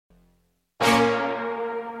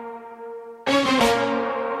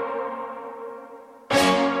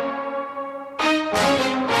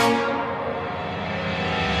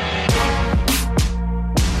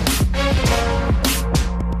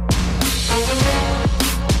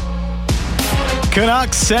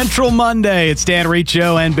Canucks Central Monday. It's Dan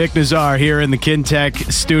Riccio and Bick Nazar here in the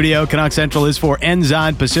Kintec studio. Canucks Central is for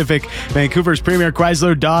Ensign Pacific, Vancouver's premier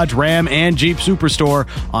Chrysler, Dodge, Ram, and Jeep Superstore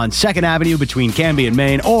on 2nd Avenue between Cambie and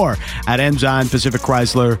Maine, or at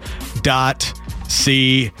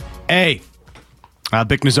ensignpacificchrysler.ca.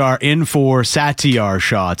 Bick Nazar in for Satyar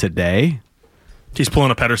Shah today. He's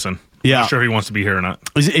pulling a Pettersson. Yeah. I'm not sure if he wants to be here or not.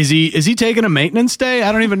 Is he taking a maintenance day?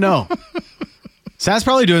 I don't even know. Sat's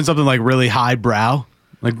probably doing something like really highbrow,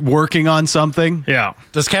 like working on something. Yeah.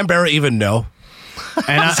 Does Canberra even know?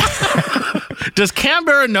 And Does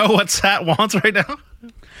Canberra know what Sat wants right now?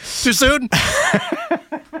 Too soon?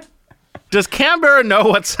 Does Canberra know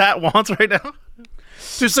what Sat wants right now?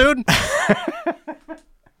 Too soon?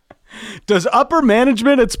 Does upper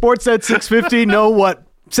management at Sportsnet 650 know what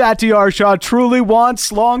Satyar Shah truly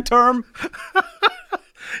wants long term?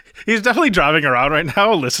 He's definitely driving around right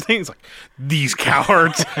now listening. He's like, these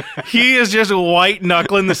cowards. He is just white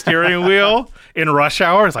knuckling the steering wheel in rush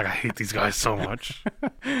hour. It's like, I hate these guys so much.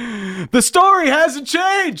 The story hasn't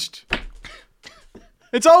changed.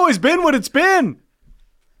 It's always been what it's been.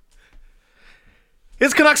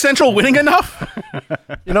 Is Canucks Central winning enough?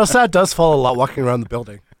 You know, Sat does fall a lot walking around the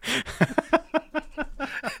building.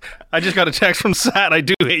 I just got a text from Sat. I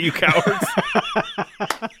do hate you cowards.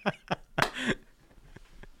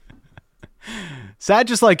 Sad,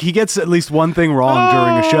 just like he gets at least one thing wrong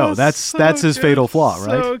during a show. That's his fatal flaw,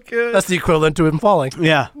 right? So good. That's the equivalent to him falling.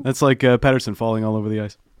 Yeah, that's like Pettersson falling all over the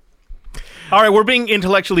ice. All right, we're being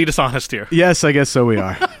intellectually dishonest here. Yes, I guess so we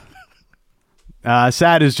are.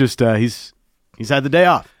 Sad is just he's had the day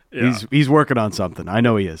off. Yeah. He's working on something. I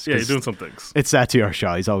know he is. Yeah, he's doing some things. It's Satyar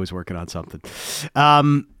Shah. He's always working on something.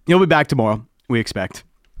 He'll be back tomorrow, we expect.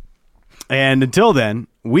 And until then,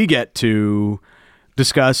 we get to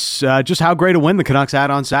discuss just how great a win the Canucks had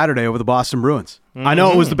on Saturday over the Boston Bruins. Mm-hmm. I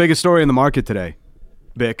know it was the biggest story in the market today,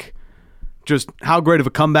 Bick. Just how great of a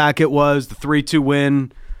comeback it was, the 3-2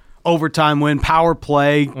 win, overtime win, power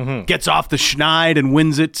play, gets off the schneid and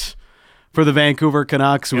wins it for the Vancouver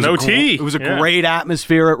Canucks. It was OT. It was a great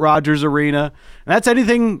atmosphere at Rogers Arena.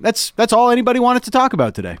 And that's all anybody wanted to talk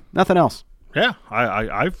about today. Nothing else. Yeah,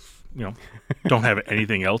 I've don't have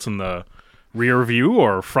anything else in the rear view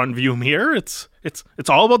or front view mirror. It's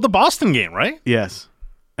all about the Boston game, right? Yes.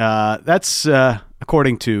 That's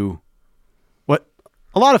according to what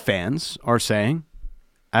a lot of fans are saying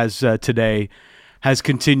as today has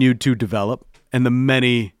continued to develop and the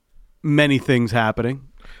many, many things happening.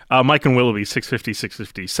 Mike and Willoughby,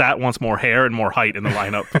 650. Sat wants more hair and more height in the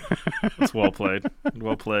lineup. That's well played.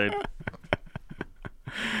 Well played.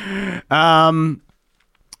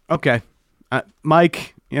 Okay.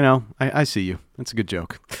 Mike, I see you. That's a good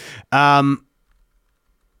joke.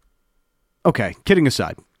 Okay, kidding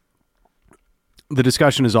aside. The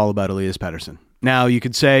discussion is all about Elias Pettersson. Now, you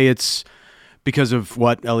could say it's because of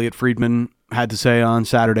what Elliot Friedman had to say on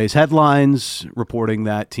Saturday's headlines, reporting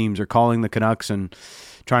that teams are calling the Canucks and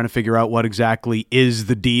trying to figure out what exactly is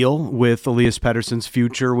the deal with Elias Pettersson's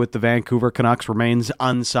future with the Vancouver Canucks. Remains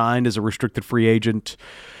unsigned as a restricted free agent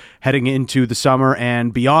heading into the summer,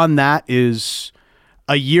 and beyond that is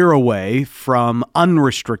a year away from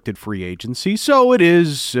unrestricted free agency. So it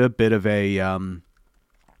is a bit of a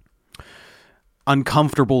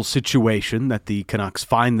uncomfortable situation that the Canucks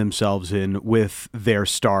find themselves in with their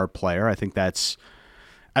star player. I think that's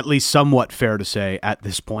at least somewhat fair to say at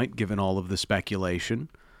this point, given all of the speculation.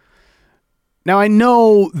 Now, I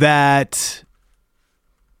know that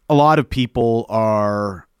a lot of people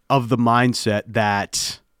are of the mindset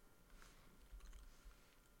that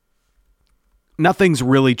nothing's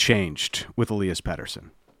really changed with Elias Pettersson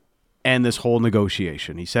and this whole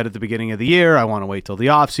negotiation. He said at the beginning of the year, I want to wait till the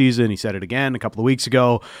offseason. He said it again a couple of weeks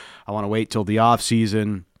ago. I want to wait till the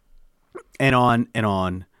offseason, and on and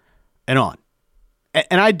on and on.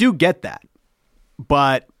 And I do get that.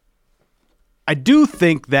 But I do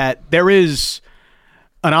think that there is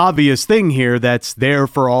an obvious thing here that's there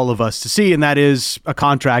for all of us to see, and that is a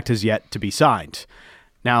contract has yet to be signed.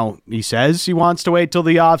 Now, he says he wants to wait till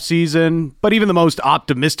the offseason, but even the most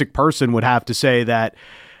optimistic person would have to say that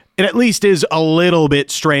it at least is a little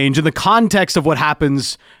bit strange in the context of what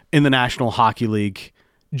happens in the National Hockey League,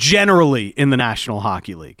 generally in the National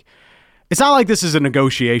Hockey League. It's not like this is a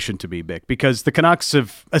negotiation to me, Bick, because the Canucks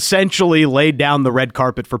have essentially laid down the red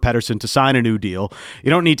carpet for Pettersson to sign a new deal. You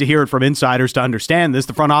don't need to hear it from insiders to understand this.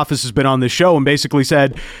 The front office has been on this show and basically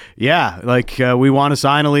said, yeah, we want to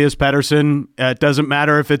sign Elias Pettersson. It doesn't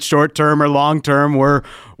matter if it's short-term or long-term.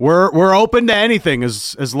 We're open to anything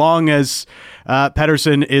as long as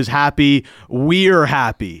Pettersson is happy. We're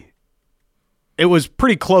happy. It was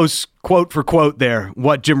pretty close, quote for quote there,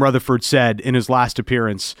 what Jim Rutherford said in his last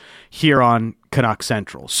appearance here on Canuck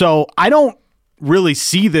Central. So I don't really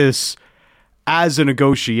see this as a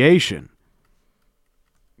negotiation.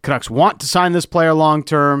 Canucks want to sign this player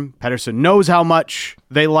long-term. Pettersson knows how much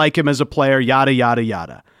they like him as a player, yada, yada,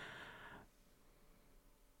 yada.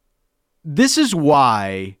 This is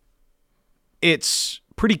why it's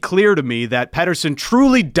pretty clear to me that Pettersson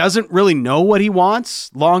truly doesn't really know what he wants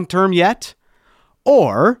long-term yet,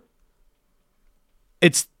 or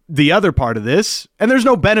it's the other part of this, and there's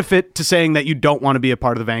no benefit to saying that you don't want to be a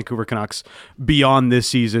part of the Vancouver Canucks beyond this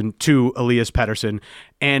season to Elias Pettersson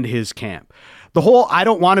and his camp. The whole I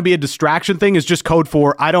don't want to be a distraction thing is just code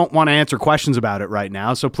for I don't want to answer questions about it right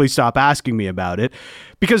now, so please stop asking me about it.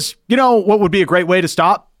 Because you know what would be a great way to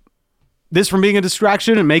stop this from being a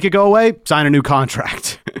distraction and make it go away? Sign a new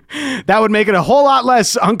contract. That would make it a whole lot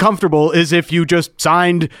less uncomfortable is if you just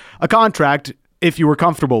signed a contract if you were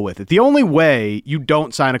comfortable with it. The only way you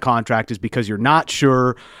don't sign a contract is because you're not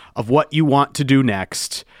sure of what you want to do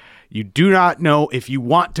next. You do not know if you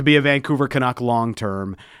want to be a Vancouver Canuck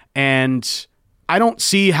long-term, and I don't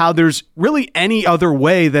see how there's really any other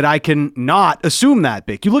way that I can not assume that,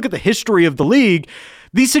 Bick. You look at the history of the league,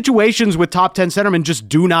 these situations with top 10 centermen just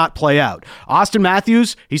do not play out. Austin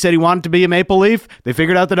Matthews, he said he wanted to be a Maple Leaf. They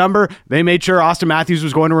figured out the number. They made sure Austin Matthews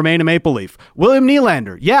was going to remain a Maple Leaf. William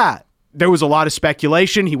Nylander, yeah, there was a lot of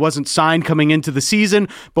speculation. He wasn't signed coming into the season,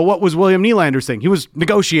 but what was William Nylander's thing? He was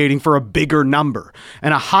negotiating for a bigger number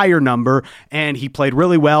and a higher number, and he played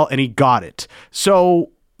really well, and he got it.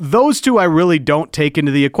 So those two I really don't take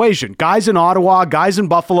into the equation. Guys in Ottawa, guys in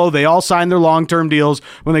Buffalo, they all signed their long-term deals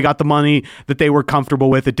when they got the money that they were comfortable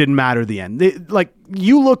with. It didn't matter at the end.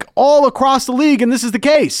 You look all across the league, and this is the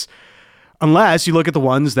case. Unless you look at the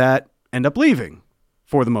ones that end up leaving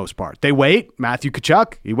for the most part. They wait. Matthew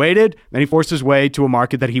Tkachuk, he waited. Then he forced his way to a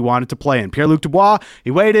market that he wanted to play in. Pierre-Luc Dubois,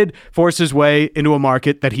 he waited, forced his way into a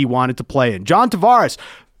market that he wanted to play in. John Tavares,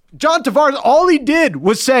 all he did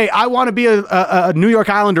was say, I want to be a New York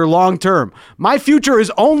Islander long-term. My future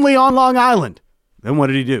is only on Long Island. Then what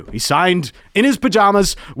did he do? He signed in his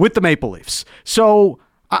pajamas with the Maple Leafs. So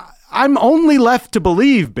I'm only left to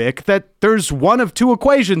believe, Bick, that there's one of two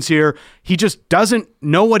equations here. He just doesn't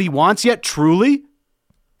know what he wants yet, truly,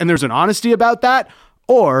 and there's an honesty about that,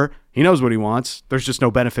 or he knows what he wants. There's just no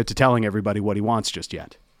benefit to telling everybody what he wants just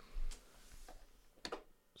yet.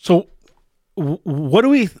 So what do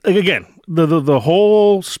we, again, the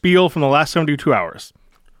whole spiel from the last 72 hours,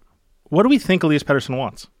 what do we think Elias Pettersson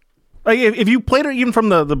wants? Like, if you played it even from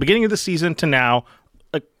the beginning of the season to now,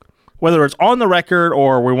 like, whether it's on the record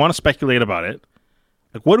or we want to speculate about it,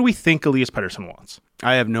 like, what do we think Elias Pettersson wants?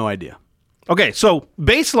 I have no idea. Okay, so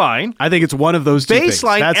baseline. I think it's one of those two things.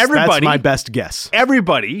 That's my best guess.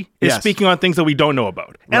 Everybody is speaking on things that we don't know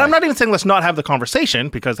about. And right. I'm not even saying let's not have the conversation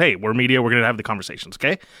because, hey, we're media, we're going to have the conversations,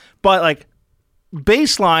 okay? But, like,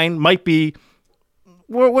 baseline might be,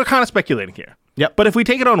 we're kind of speculating here. Yep. But if we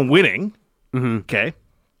take it on winning, okay,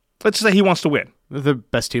 let's say he wants to win. They're the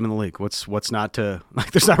best team in the league. What's not to,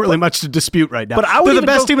 like, there's not really much to dispute right now. But they're the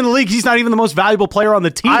best team in the league. He's not even the most valuable player on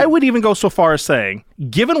the team. I would even go so far as saying,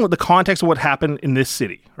 given what the context of what happened in this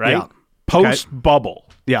city, right? Yeah. Post-bubble.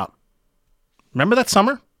 Yeah. Remember that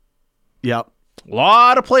summer? Yeah. A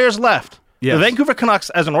lot of players left. Yes. The Vancouver Canucks,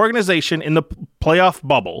 as an organization in the playoff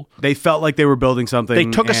bubble, they felt like they were building something.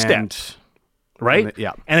 They took a step, right?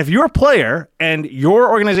 Yeah. And if you're a player and your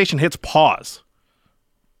organization hits pause,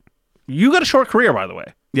 you got a short career, by the way.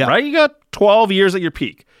 Yeah. Right? You got 12 years at your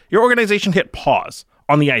peak. Your organization hit pause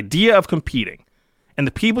on the idea of competing, and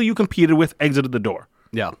the people you competed with exited the door.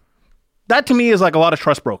 Yeah. That to me is like a lot of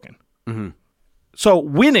trust broken. Mm-hmm. So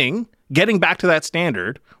winning, getting back to that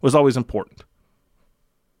standard was always important.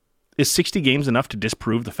 Is 60 games enough to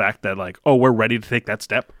disprove the fact that, like, oh, we're ready to take that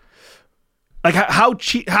step? Like, how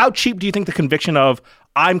cheap do you think the conviction of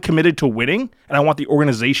I'm committed to winning and I want the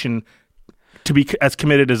organization to be as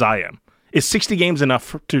committed as I am? Is 60 games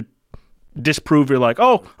enough to disprove you're like,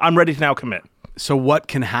 oh, I'm ready to now commit? So what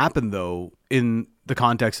can happen, though, in the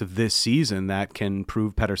context of this season that can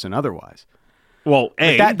prove Pettersson otherwise? Well,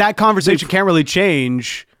 that conversation can't really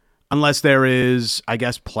change unless there is, I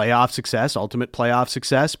guess, playoff success, ultimate playoff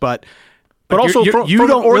success. But also from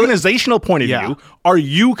an organizational point of Yeah. view, are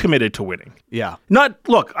you committed to winning? Yeah.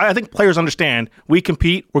 Look, I think players understand we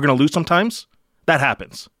compete, we're going to lose sometimes. That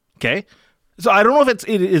happens. Okay? So I don't know if it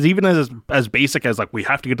is even as basic as, like, we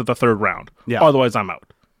have to get to the third round. Yeah. Otherwise, I'm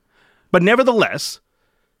out. But nevertheless,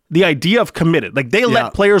 the idea of committed, like, they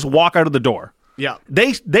let players walk out of the door. Yeah.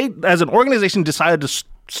 They as an organization decided to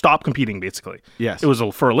stopped competing, basically. Yes. It was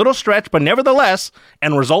for a little stretch, but nevertheless,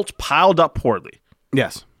 and results piled up poorly.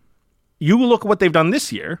 Yes. You look at what they've done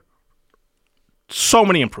this year, so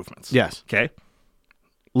many improvements. Yes. Okay.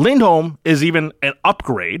 Lindholm is even an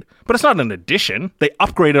upgrade, but it's not an addition. They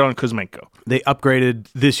upgraded on Kuzmenko. They upgraded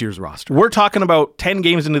this year's roster. We're talking about 10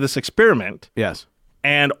 games into this experiment, Yes.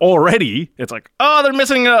 and already it's like, oh, they're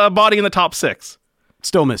missing a body in the top 6.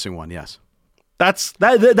 Still missing one, yes. That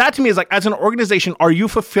to me is like, as an organization, are you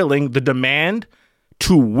fulfilling the demand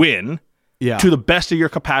to win Yeah. to the best of your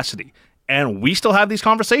capacity? And we still have these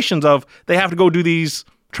conversations of they have to go do these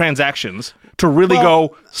transactions to really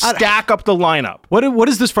go stack up the lineup. What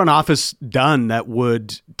has this front office done that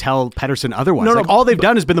would tell Pettersson otherwise? No, like, all they've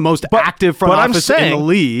done has been the most active front office in the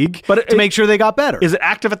league to make sure they got better. Is it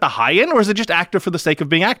active at the high end, or is it just active for the sake of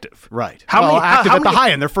being active? Right. How many active at the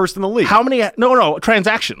high end? They're first in the league. How many? No,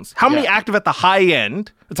 transactions. How many active at the high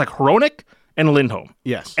end? It's like Hronik and Lindholm.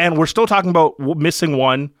 Yes. And we're still talking about missing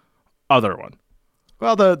one other one.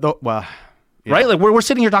 Well, yeah. Right? Like we're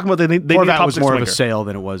sitting here talking about they need a that top was 6 more winger. of a sale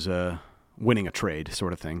than it was winning a trade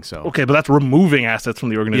sort of thing. So Okay, but that's removing assets from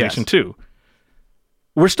the organization too.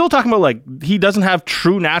 We're still talking about like he doesn't have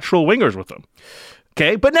true natural wingers with him.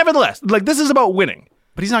 Okay, but nevertheless, like this is about winning.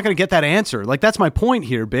 But he's not going to get that answer. Like that's my point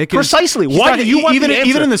here, Bick. Precisely. Why do you want the answer?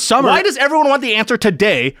 Even in the summer? Why does everyone want the answer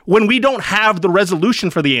today when we don't have the resolution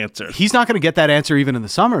for the answer? He's not going to get that answer even in the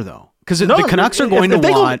summer, though, because No, the Canucks are going to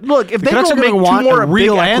want. If the they Canucks go are going to make want two more a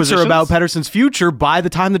real big answer acquisitions- about Pettersson's future by the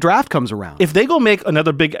time the draft comes around. If they go make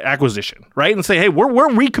another big acquisition, right, and say, hey,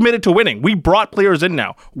 we're recommitted to winning. We brought players in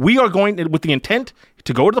now. We are going with the intent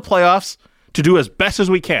to go to the playoffs to do as best as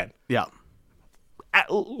we can. Yeah.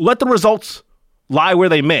 Let the results lie where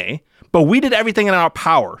they may, but we did everything in our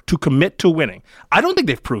power to commit to winning. I don't think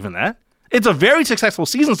they've proven that. It's a very successful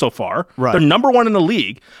season so far. Right. They're number 1 in the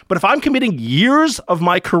league. But if I'm committing years of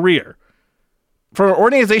my career for an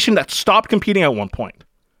organization that stopped competing at one point,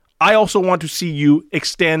 I also want to see you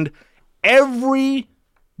extend every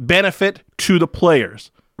benefit to the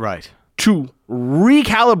players Right. to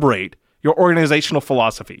recalibrate your organizational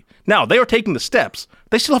philosophy. Now, they are taking the steps.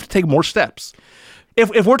 They still have to take more steps.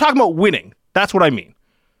 If we're talking about winning, that's what I mean.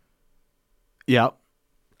 Yeah.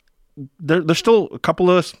 They're still a couple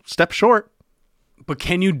of steps short. But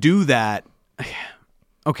can you do that?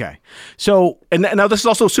 Okay. So, And now this is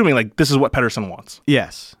also assuming like this is what Pettersson wants.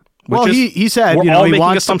 yes. Which Well, is- he said, we're he all making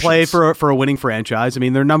wants to play assumptions. for a winning franchise. I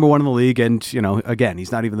mean, they're number 1 in the league, and again,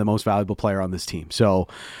 he's not even the most valuable player on this team. So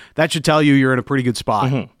that should tell you you're in a pretty good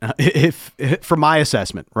spot, if from my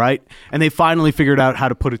assessment, right? And they finally figured out how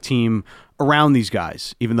to put a team around these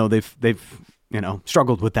guys, even though they've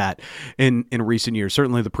struggled with that in recent years.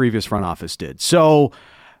 Certainly, the previous front office did. So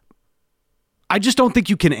I just don't think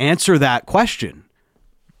you can answer that question.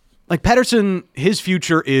 Like Pettersson, his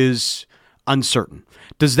future is uncertain.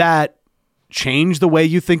 Does that change the way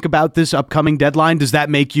you think about this upcoming deadline? Does that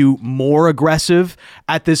make you more aggressive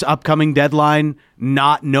at this upcoming deadline,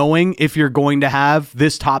 not knowing if you're going to have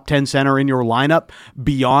this top 10 center in your lineup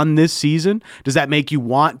beyond this season? Does that make you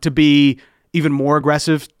want to be even more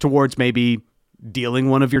aggressive towards maybe dealing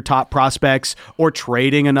one of your top prospects or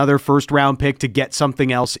trading another first round pick to get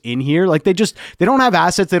something else in here? Like they don't have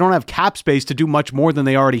assets. They don't have cap space to do much more than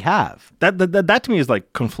they already have. That to me is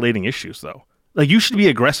like conflating issues though. Like you should be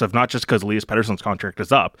aggressive, not just because Elias Pettersson's contract is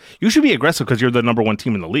up. You should be aggressive because you're the number 1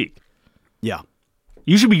 team in the league. Yeah.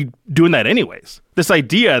 You should be doing that anyways. This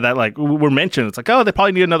idea that like we're mentioned, it's like, oh, they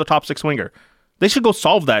probably need another top 6 winger. They should go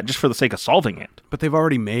solve that just for the sake of solving it. But they've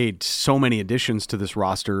already made so many additions to this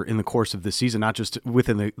roster in the course of this season, not just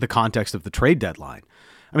within the context of the trade deadline.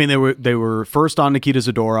 I mean, they were first on Nikita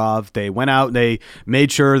Zadorov. They went out, they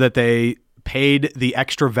made sure that they paid the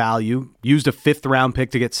extra value, used a 5th round pick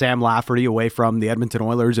to get Sam Lafferty away from the Edmonton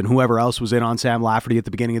Oilers and whoever else was in on Sam Lafferty at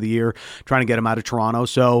the beginning of the year, trying to get him out of Toronto.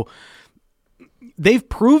 So they've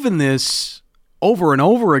proven this over and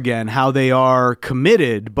over again, how they are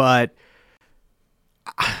committed, but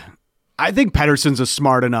I think Pettersson's a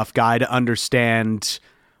smart enough guy to understand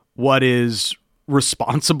what is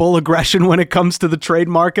responsible aggression when it comes to the trade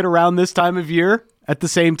market around this time of year, at the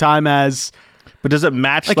same time as... But does it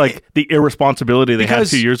match like the irresponsibility they had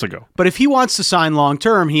 2 years ago? But if he wants to sign long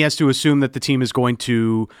term, he has to assume that the team is going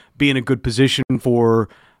to be in a good position for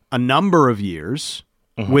a number of years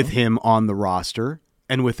with him on the roster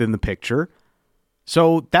and within the picture.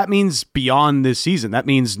 So that means beyond this season. That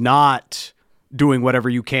means not doing whatever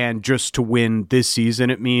you can just to win this season.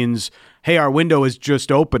 It means, hey, our window is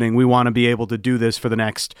just opening. We want to be able to do this for the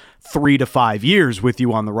next 3 to 5 years with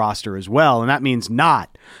you on the roster as well. And that means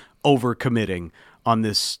not overcommitting on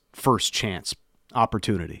this first chance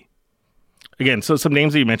opportunity. again, so some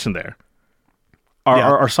names that you mentioned there.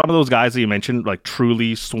 Are some of those guys that you mentioned like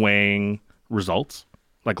truly swaying results?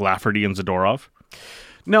 Like Lafferty and Zadorov?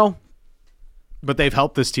 No. But they've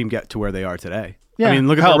helped this team get to where they are today. Yeah. I mean,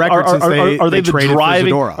 look at the record since they traded for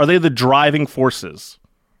Zadorov. Are they the driving forces?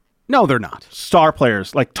 No, they're not. Star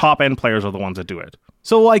players, like top-end players are the ones that do it.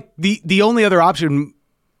 So, like, the only other option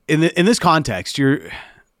in this context, like,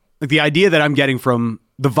 the idea that I'm getting from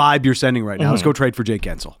the vibe you're sending right now is go trade for Jake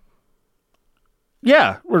Gensel.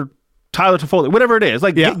 Yeah, or Tyler Toffoli, whatever it is.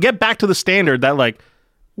 Like, get back to the standard that, like,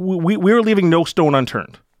 we were leaving no stone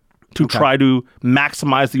unturned to try to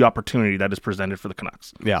maximize the opportunity that is presented for the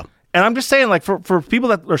Canucks. Yeah. And I'm just saying, like, for people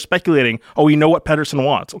that are speculating, oh, we know what Pettersson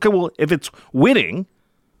wants. Okay, well, if it's winning,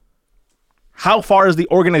 how far is the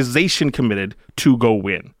organization committed to go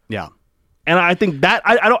win? Yeah. And I think that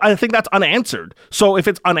I think that's unanswered. So if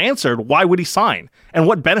it's unanswered, why would he sign? And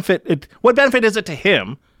what benefit is it to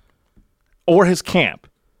him or his camp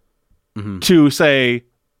to say,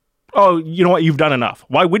 oh, you know what, you've done enough?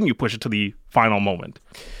 Why wouldn't you push it to the final moment?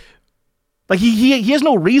 Like he has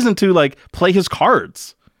no reason to like play his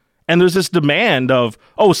cards. And there's this demand of,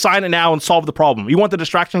 oh, sign it now and solve the problem. You want the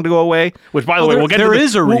distraction to go away? Which, by the way, we'll get there into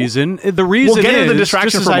is a reason. The reason we'll get is, into the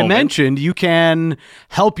distraction just for as a I moment. mentioned, you can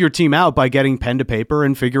help your team out by getting pen to paper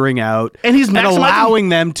and figuring out And he's allowing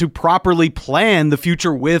them to properly plan the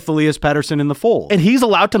future with Elias Pettersson in the fold. And he's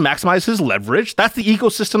allowed to maximize his leverage. That's the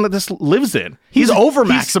ecosystem that this lives in. He's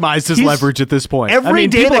over-maximized his leverage at this point. Every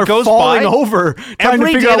day people that are goes falling by, over trying to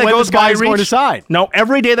figure out when this guy is going to sign. No,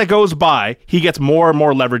 every day that goes by, he gets more and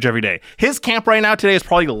more leverage every day. His camp right now today is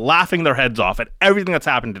probably laughing their heads off at everything that's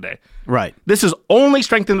happened today. Right. This is only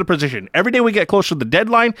strengthened the position. Every day we get closer to the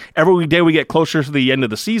deadline. Every day we get closer to the end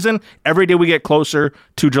of the season. Every day we get closer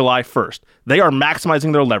to July 1st. They are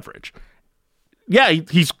maximizing their leverage. Yeah,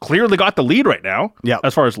 he's clearly got the lead right now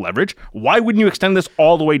as far as leverage. Why wouldn't you extend this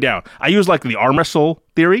all the way down? I use like the arm wrestle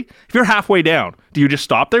theory. If you're halfway down, do you just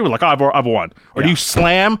stop there? We're like, oh, I've won. Or do you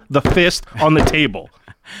slam the fist on the table?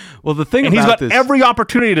 Well, the thing and about he's got every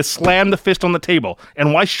opportunity to slam the fist on the table.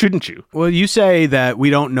 And why shouldn't you? Well, you say that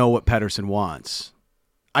we don't know what Pettersson wants.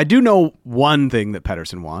 I do know one thing that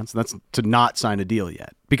Pettersson wants, and that's to not sign a deal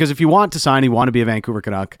yet. Because if you want to sign, you want to be a Vancouver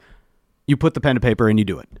Canuck, you put the pen to paper and you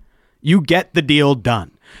do it. You get the deal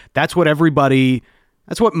done. That's what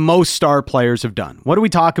most star players have done. What do we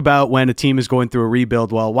talk about when a team is going through a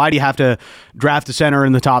rebuild? Well, why do you have to draft a center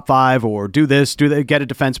in the top 5 or do this, get a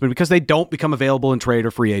defenseman? Because they don't become available in trade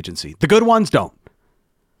or free agency. The good ones don't.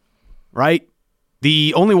 Right?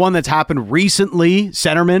 The only one that's happened recently,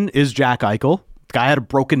 centerman, is Jack Eichel. The guy had a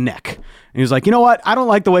broken neck. And he was like, you know what? I don't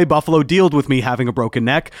like the way Buffalo dealt with me having a broken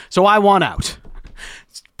neck, so I want out.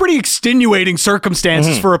 It's pretty extenuating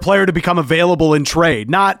circumstances for a player to become available in trade,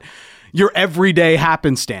 not your everyday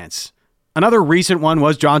happenstance. Another recent one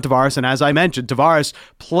was John Tavares, and as I mentioned, Tavares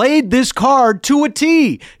played this card to a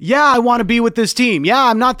T. Yeah, I want to be with this team. Yeah,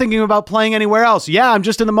 I'm not thinking about playing anywhere else. Yeah, I'm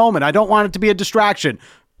just in the moment. I don't want it to be a distraction.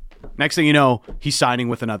 Next thing you know, he's signing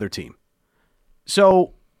with another team.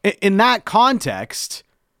 So in that context,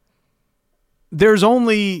 there's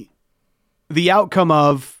only the outcome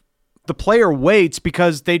of the player waits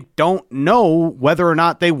because they don't know whether or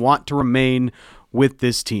not they want to remain with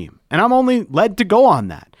this team. And I'm only led to go on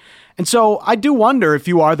that. And so I do wonder, if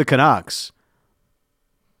you are the Canucks,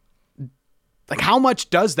 like, how much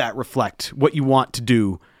does that reflect what you want to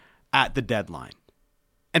do at the deadline?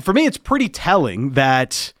 And for me, it's pretty telling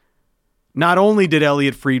that not only did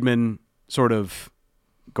Elliot Friedman sort of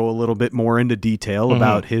go a little bit more into detail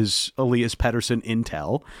about his Elias Pettersson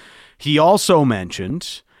intel, he also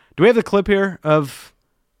mentioned, do we have the clip here of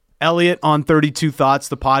Elliot on 32 Thoughts,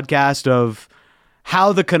 the podcast, of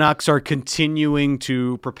how the Canucks are continuing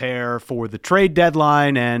to prepare for the trade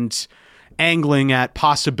deadline and angling at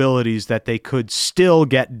possibilities that they could still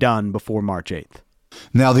get done before March 8th.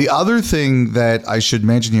 Now, the other thing that I should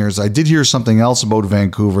mention here is I did hear something else about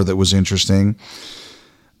Vancouver that was interesting.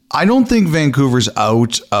 I don't think Vancouver's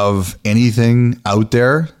out of anything out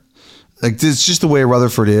there. Like, it's just the way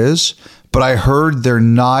Rutherford is. But I heard they're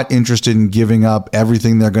not interested in giving up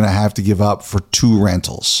everything they're going to have to give up for 2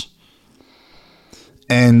 rentals.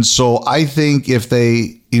 And so I think if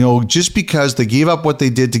they, just because they gave up what they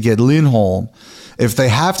did to get Lindholm, if they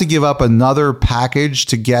have to give up another package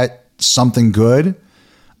to get something good,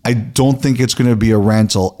 I don't think it's going to be a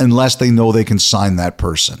rental unless they know they can sign that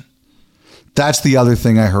person. That's the other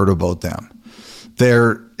thing I heard about them.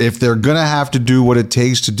 If they're going to have to do what it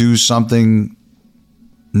takes to do something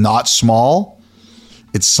not small,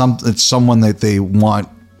 it's someone that they want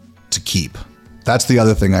to keep. That's the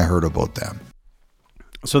other thing I heard about them.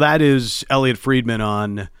 So that is Elliot Friedman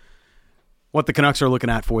on what the Canucks are looking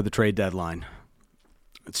at for the trade deadline.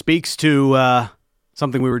 It speaks to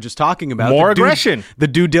something we were just talking about. More aggression. The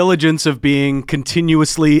due diligence of being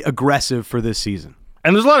continuously aggressive for this season.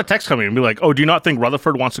 And there's a lot of texts coming and be like, oh, do you not think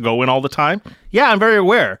Rutherford wants to go in all the time? Yeah, I'm very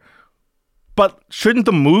aware. But shouldn't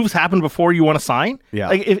the moves happen before you want to sign? Yeah.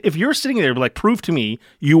 Like if you're sitting there, like, prove to me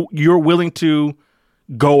you're willing to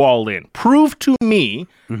go all in. Prove to me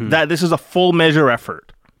that this is a full measure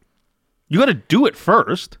effort. You got to do it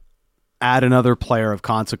first. Add another player of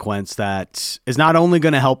consequence that is not only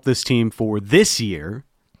going to help this team for this year,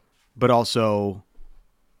 but also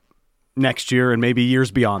next year and maybe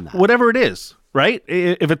years beyond that. Whatever it is, right?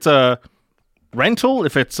 If it's a rental,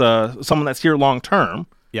 if it's someone that's here long term,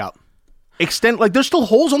 Yeah. extend. Like, there's still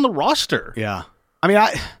holes on the roster. Yeah. I mean,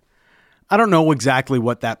 I don't know exactly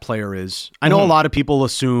what that player is. I know a lot of people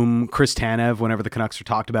assume Chris Tanev whenever the Canucks are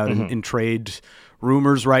talked about in trade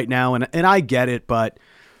rumors right now, and I get it, but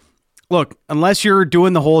look, unless you're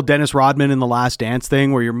doing the whole Dennis Rodman in The Last Dance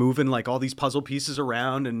thing where you're moving like all these puzzle pieces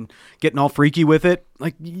around and getting all freaky with it,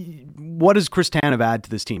 like, what does Chris Tanev add to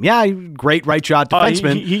this team? Yeah, great right shot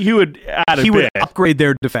defenseman. He would add a He would bit. upgrade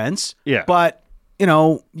their defense. Yeah. But, you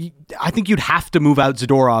know, I think you'd have to move out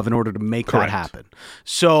Zadorov in order to make Correct. that happen.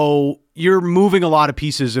 So you're moving a lot of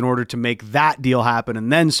pieces in order to make that deal happen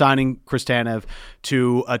and then signing Chris Tanev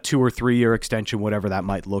to a 2 or 3 year extension, whatever that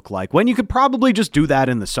might look like, when you could probably just do that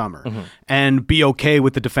in the summer and be okay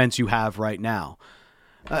with the defense you have right now.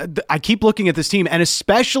 I keep looking at this team, and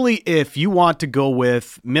especially if you want to go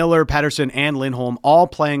with Miller, Pettersson, and Lindholm all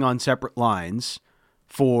playing on separate lines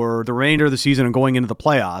for the remainder of the season and going into the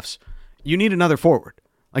playoffs, you need another forward.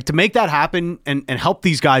 Like, to make that happen and help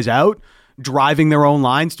these guys out, driving their own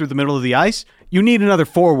lines through the middle of the ice, you need another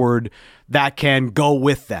forward that can go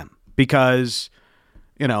with them because,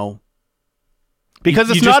 you know... Because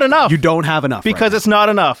you it's not enough. You don't have enough. Because it's not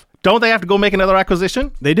enough. Don't they have to go make another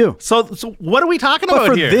acquisition? They do. So what are we talking But about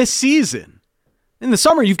for here? this season, in the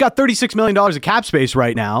summer, you've got $36 million of cap space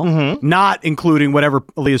right now, not including whatever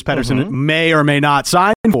Elias Pettersson may or may not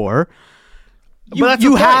sign for. But that's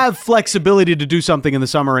You the point. have flexibility to do something in the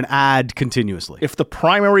summer and add continuously. If the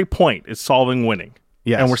primary point is solving winning,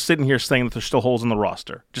 Yes. and we're sitting here saying that there's still holes in the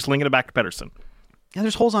roster, just linking it back to Pettersson. Yeah,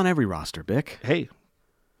 there's holes on every roster, Bick. Hey,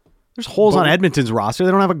 There's holes on Edmonton's roster.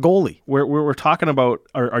 They don't have a goalie. we're talking about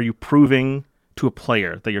are you proving to a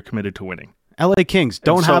player that you're committed to winning? LA Kings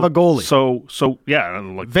don't So- have a goalie. So yeah,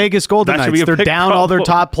 like, Vegas Golden that should be Knights, a they're big down all their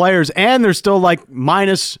problem. top players, and they're still like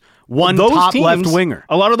minus one those top teams, left winger.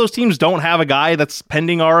 A lot of those teams don't have a guy that's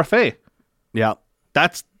pending RFA. Yeah.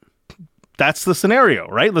 That's the scenario,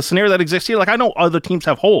 right? The scenario that exists here. Like, I know other teams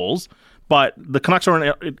have holes, but the Canucks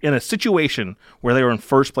are in a situation where they were in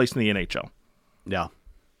first place in the NHL. Yeah.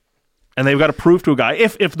 And they've got to prove to a guy,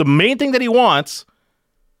 if the main thing that he wants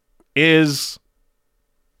is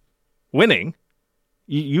winning,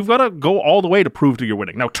 you've got to go all the way to prove to you're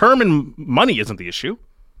winning. Now, term and money isn't the issue.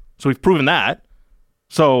 So we've proven that.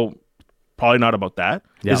 So probably not about that.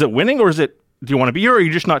 Yeah. Is it winning, or is it, do you want to be here, or are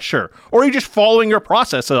you just not sure? Or are you just following your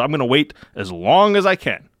process? So I'm going to wait as long as I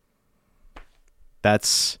can.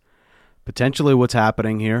 That's potentially what's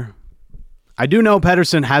happening here. I do know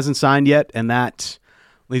Pettersson hasn't signed yet, and that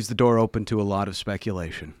leaves the door open to a lot of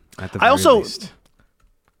speculation at the very least.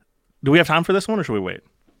 Do we have time for this one, or should we wait?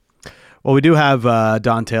 Well, we do have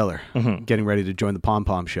Don Taylor getting ready to join the Pom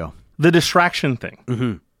Pom show. The distraction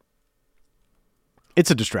thing.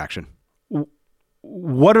 It's a distraction.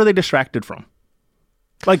 What are they distracted from?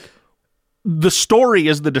 Like, the story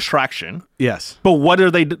is the distraction, Yes. but what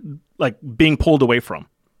are they like being pulled away from?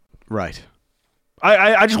 Right.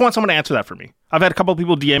 I just want someone to answer that for me. I've had a couple of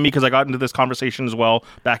people DM me because I got into this conversation as well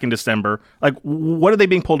back in December. Like, what are they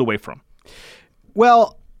being pulled away from?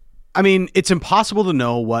 Well, I mean, it's impossible to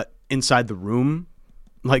know what inside the room.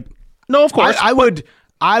 Like, No, of course. I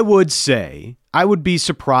would say I would be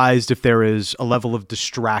surprised if there is a level of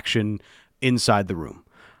distraction inside the room.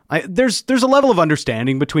 There's a level of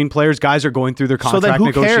understanding between players. Guys are going through their So then contract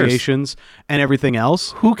who cares? negotiations and everything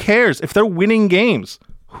else. Who cares? If they're winning games,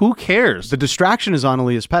 who cares? The distraction is on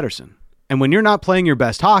Elias Pettersson. And when you're not playing your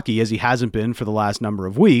best hockey, as he hasn't been for the last number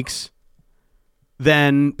of weeks,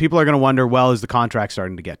 then people are going to wonder, well, is the contract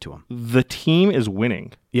starting to get to him? The team is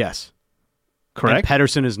winning, Yes. correct? And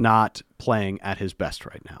Pettersson is not playing at his best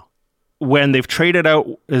right now. When they've traded out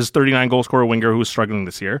his 39 goal scorer winger who's struggling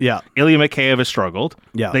this year. Yeah. Ilya Mikheyev has struggled.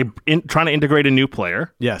 Yeah. Trying to integrate a new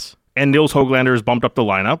player. Yes. And Nils Höglander has bumped up the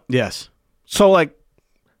lineup. Yes. So, like,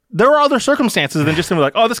 there are other circumstances than just him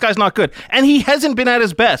like, oh, this guy's not good. And he hasn't been at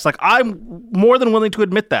his best. Like, I'm more than willing to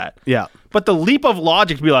admit that. Yeah. But the leap of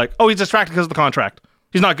logic to be like, oh, he's distracted because of the contract.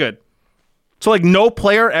 He's not good. So, like, no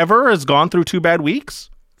player ever has gone through 2 bad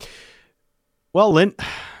weeks? Well,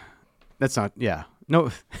 that's not, yeah.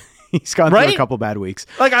 No, he's gone through a couple bad weeks.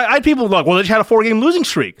 Like, I had people look, well, they just had a 4-game losing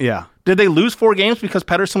streak. Yeah. Did they lose 4 games because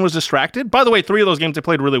Pettersson was distracted? By the way, 3 of those games they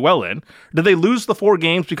played really well in. Did they lose the 4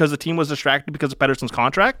 games because the team was distracted because of Pettersson's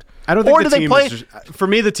contract? I don't think the team is for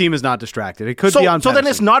me, the team is not distracted. It could be on Pettersson. So then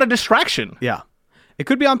it's not a distraction. Yeah. It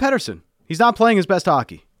could be on Pettersson. He's not playing his best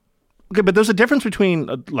hockey. Okay, but there's a difference between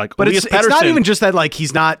but it's not even just that like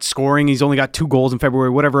he's not scoring. He's only got 2 goals in February,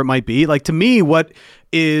 whatever it might be. Like to me, what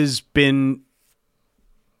is been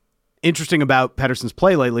interesting about Pettersson's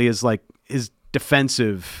play lately is like his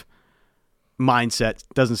defensive mindset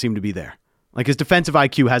doesn't seem to be there. Like his defensive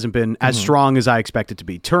IQ hasn't been as strong as I expect it to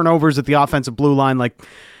be. Turnovers at the offensive blue line, like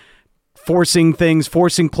forcing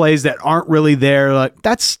plays that aren't really there. Like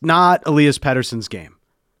that's not Elias Pettersson's game.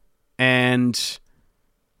 And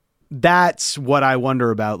that's what I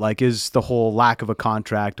wonder about, like, is the whole lack of a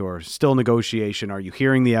contract or still negotiation? Are you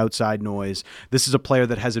hearing the outside noise? This is a player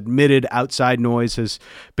that has admitted outside noise has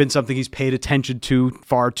been something he's paid attention to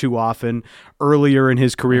far too often earlier in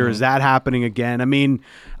his career. Is that happening again? I mean,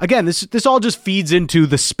 again, this all just feeds into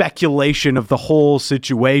the speculation of the whole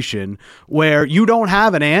situation where you don't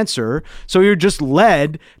have an answer, so you're just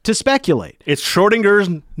led to speculate. It's Schrodinger's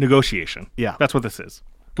negotiation. Yeah. That's what this is.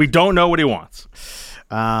 We don't know what he wants.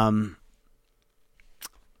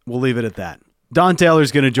 We'll leave it at that. Don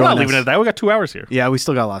Taylor's going to join us. Leave it at that. We got 2 hours here. Yeah, we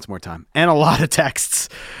still got lots more time and a lot of texts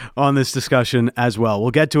on this discussion as well.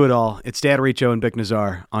 We'll get to it all. It's Dan Riccio and Vic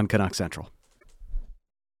Nazar on Canuck Central.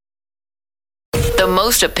 The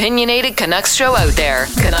most opinionated Canucks show out there.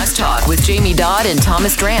 Canucks Talk with Jamie Dodd and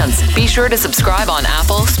Thomas Drance. Be sure to subscribe on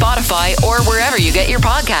Apple, Spotify, or wherever you get your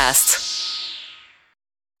podcasts.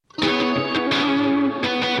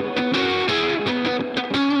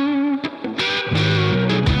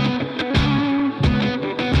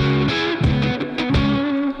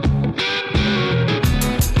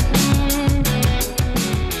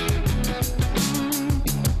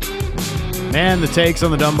 Man, the takes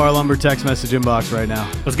on the Dunbar Lumber text message inbox right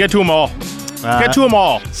now. Let's get to them all. Get to them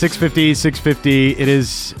all. 650. It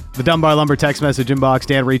is the Dunbar Lumber text message inbox.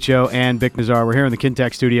 Dan Riccio and Vic Nazar. We're here in the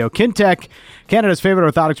Kintec studio. Kintec, Canada's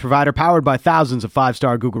favorite orthotics provider, powered by thousands of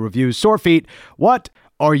 5-star Google reviews. Sore feet, what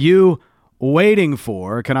are you waiting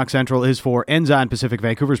for? Canuck Central is for Ensign Pacific,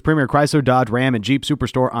 Vancouver's premier Chrysler, Dodge, Ram, and Jeep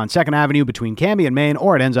superstore on 2nd Avenue between Cambie and Maine,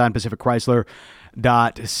 or at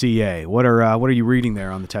EnsignPacificChrysler.ca. What are you reading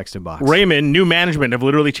there on the text inbox? Raymond, new management have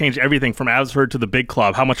literally changed everything from Abbotsford to the big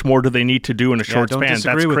club. How much more do they need to do in a short span?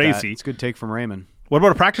 That's crazy. That. It's a good take from Raymond. What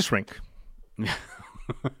about a practice rink?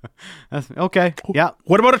 Okay. Yeah.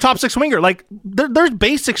 What about a top 6 winger? Like, there's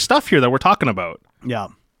basic stuff here that we're talking about. Yeah.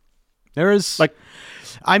 There is, like,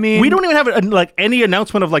 I mean, we don't even have any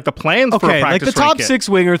announcement of like the plans for a practice like the top rink 6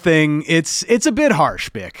 winger thing. It's a bit harsh,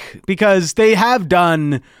 Bick, because they have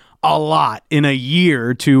done a lot in a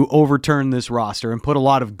year to overturn this roster and put a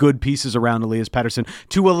lot of good pieces around Elias Pettersson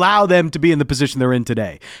to allow them to be in the position they're in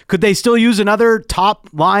today. Could they still use another top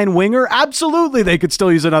line winger? Absolutely, they could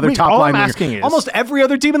still use another top line winger. Almost every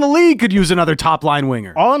other team in the league could use another top line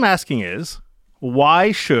winger. All I'm asking is,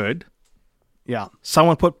 why should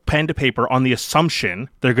someone put pen to paper on the assumption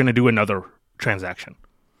they're going to do another transaction?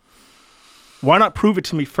 Why not prove it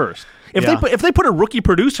to me first? If they put a rookie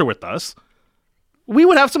producer with us, we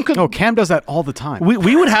would have some. Cam does that all the time.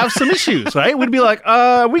 We would have some issues, right? We'd be like,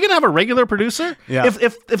 are we gonna have a regular producer? Yeah.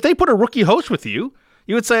 If they put a rookie host with you,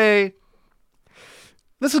 you would say,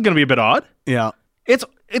 this is gonna be a bit odd. Yeah.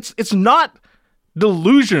 It's not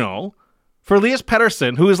delusional for Elias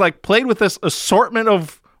Pettersson, who has like played with this assortment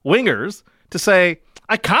of wingers, to say,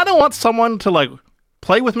 I kind of want someone to like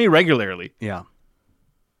play with me regularly. Yeah.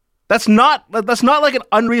 That's not like an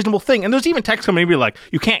unreasonable thing. And there's even text coming to be like,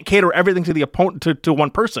 you can't cater everything to the opponent to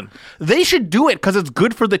one person. They should do it because it's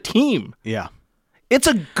good for the team. Yeah. It's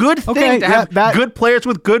a good thing to have good players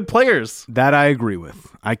with good players. That I agree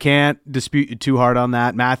with. I can't dispute you too hard on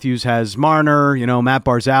that. Matthews has Marner. Matt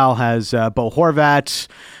Barzal has Bo Horvat.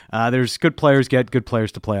 There's good players get good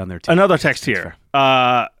players to play on their team. Another text here.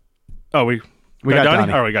 We got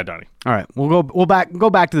Donnie? Oh, we got Donnie. All right. We'll go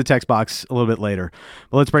back to the text box a little bit later.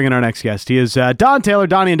 But let's bring in our next guest. He is Don Taylor,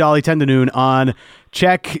 Donnie and Dolly, 10 to noon on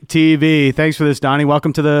Check TV. Thanks for this, Donnie.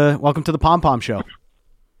 Welcome to the Pom Pom Show.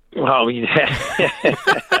 Oh, yeah.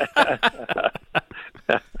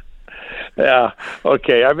 Yeah.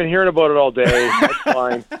 Okay. I've been hearing about it all day. That's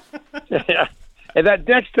fine. Yeah. And that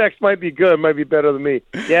next text might be good. Might be better than me.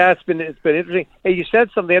 Yeah, it's been interesting. Hey, you said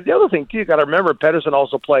something. The other thing too, you got to remember, Pettersson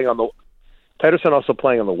also playing on the Pettersson also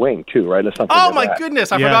playing on the wing too, right? Let's not Oh forget my that.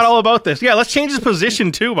 goodness, I Yes. forgot all about this. Yeah, let's change his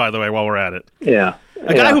position too, by the way, while we're at it. Yeah,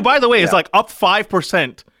 A guy who, by the way, is like up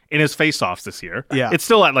 5% in his faceoffs this year. Yeah. It's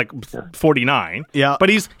still at like 49. Yeah. But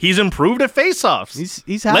he's improved at faceoffs.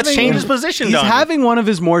 He's having, Let's change his position, He's Donnie. having one of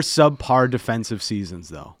his more subpar defensive seasons,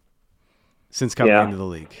 though, since coming Yeah. into the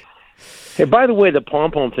league. Hey, by the way, the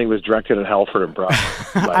pom-pom thing was directed at Halford and Brown.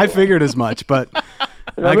 I figured as much, but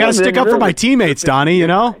I got to stick up for my teammates, Donnie, you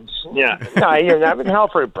know? Yeah, no, you're I mean,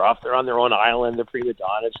 Halford and Brough, they're on their own island. They're prima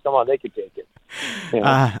donnas. Come on, they could take it.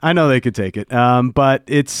 Yeah. I know they could take it, but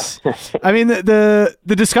it's. I mean, the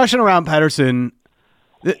discussion around Pettersson,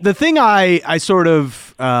 the thing I sort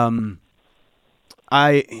of I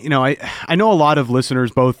know a lot of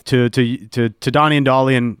listeners, both to Donnie and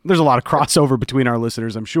Dolly, and there's a lot of crossover between our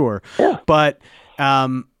listeners, I'm sure. Yeah. But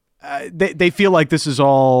they feel like this is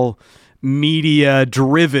all media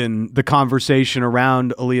driven, the conversation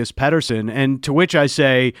around Elias Pettersson, and to which I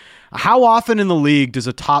say, how often in the league does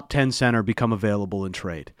a top 10 center become available in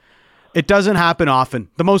trade? It doesn't happen often.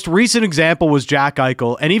 The most recent example was Jack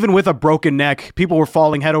Eichel, and even with a broken neck, people were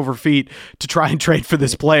falling head over feet to try and trade for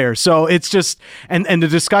this player. So it's just, and the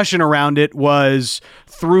discussion around it was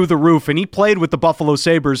through the roof, and he played with the Buffalo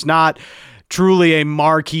Sabres, not truly a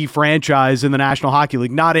marquee franchise in the National Hockey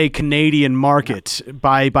League, not a Canadian market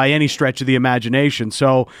by any stretch of the imagination.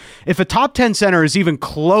 So if a top 10 center is even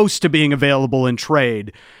close to being available in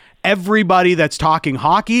trade, everybody that's talking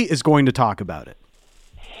hockey is going to talk about it.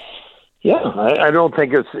 Yeah, I don't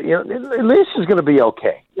think it's, Elias is going to be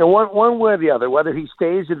okay. One way or the other, whether he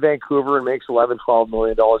stays in Vancouver and makes $11-12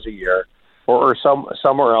 million a year, or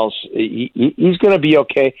somewhere else, he's going to be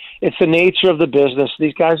okay. It's the nature of the business.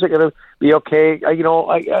 These guys are going to be okay.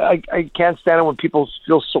 I can't stand it when people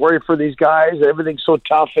feel sorry for these guys. Everything's so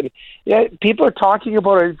tough, and yeah, people are talking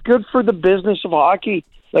about it. It's good for the business of hockey,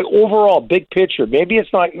 like overall, big picture. Maybe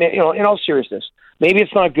it's not, in all seriousness, maybe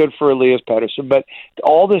it's not good for Elias Pettersson, but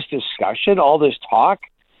all this discussion, all this talk.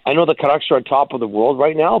 I know the Canucks are on top of the world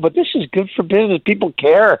right now, but this is good for business. People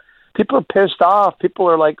care. People are pissed off. People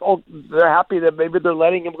are like, oh, they're happy that maybe they're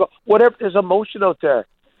letting him go. Whatever, there's emotion out there.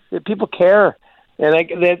 People care. And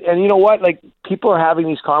you know what? Like, people are having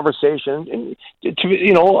these conversations. And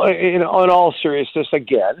in all seriousness,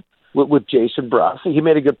 again, with Jason Brough, he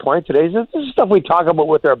made a good point today. This is stuff we talk about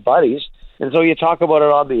with our buddies. And so you talk about it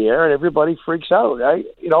on the air, and everybody freaks out. I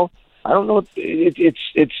don't know.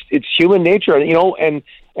 It's human nature, and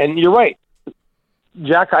you're right.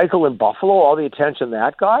 Jack Eichel in Buffalo, all the attention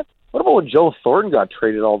that got. What about when Joe Thornton got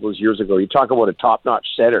traded all those years ago? You talk about a top-notch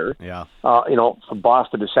center, from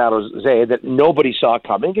Boston to San Jose that nobody saw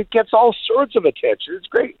coming. It gets all sorts of attention. It's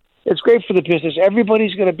great. It's great for the business.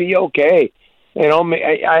 Everybody's going to be okay. I don't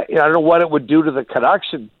know what it would do to the Canucks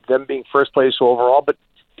and them being first place overall, but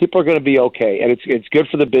people are going to be okay, and it's good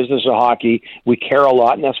for the business of hockey. We care a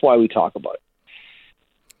lot, and that's why we talk about it.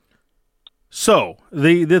 So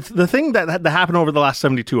the thing that happened over the last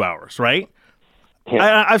 72 hours, right?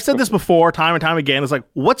 Yeah. I've said this before, time and time again. It's like,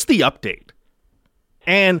 what's the update?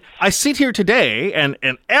 And I sit here today, and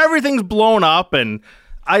everything's blown up, and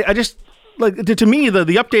I just like to me the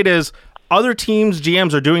update is other teams'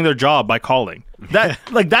 GMs are doing their job by calling. That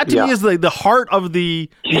to me is the heart of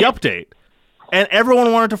the update, and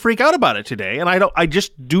everyone wanted to freak out about it today, and I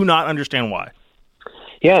just do not understand why.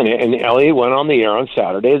 Yeah, and Elliot went on the air on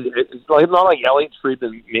Saturday. It's not like Elliot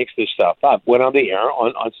Friedman makes this stuff up. Went on the air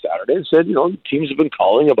on Saturday and said, teams have been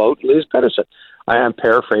calling about Elias Pettersson. I am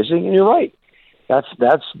paraphrasing, and you're right. That's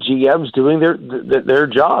GMs doing their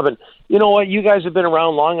job. And you know what? You guys have been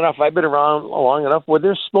around long enough. I've been around long enough. Where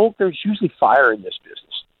there's smoke, there's usually fire in this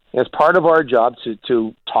business. And it's part of our job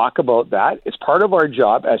to talk about that. It's part of our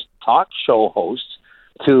job as talk show hosts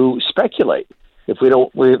to speculate. If we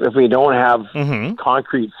don't have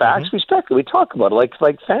concrete facts, we speculate. We talk about it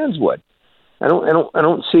like fans would. I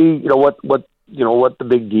don't see what the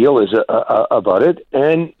big deal is about it.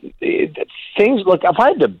 And things look. If I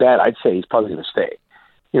had to bet, I'd say he's probably going to stay.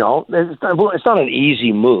 It's not an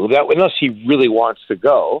easy move unless he really wants to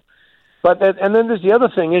go. And then there's the other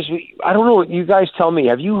thing is I don't know. You guys tell me.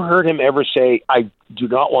 Have you heard him ever say, "I do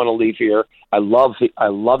not want to leave here. I love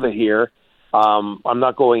it here. I'm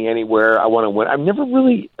not going anywhere. I want to win." I've never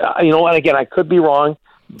really, and again, I could be wrong,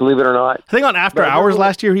 believe it or not. I think on After Hours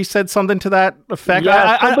last year, he said something to that effect.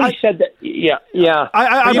 Yeah, somebody said that. Yeah.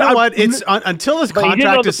 You know what? It's until his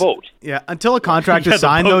contract is until a contract is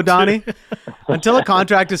signed, though, Donnie. Until a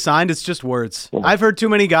contract is signed, it's just words. I've heard too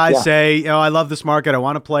many guys say, "I love this market. I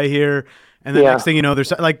want to play here." And the next thing you know,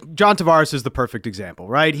 there's like John Tavares is the perfect example,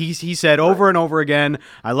 right? He said over and over again,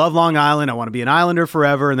 I love Long Island. I want to be an Islander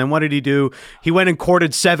forever. And then what did he do? He went and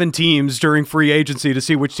courted 7 teams during free agency to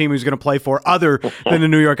see which team he was going to play for other than the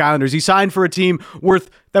New York Islanders. He signed for a team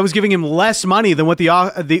that was giving him less money than what the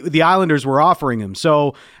Islanders were offering him.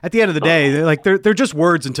 So at the end of the day, they're just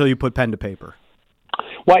words until you put pen to paper.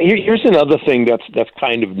 Well, here's another thing that's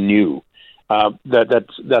kind of new.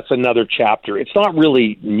 That's another chapter. It's not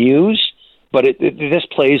really news, but this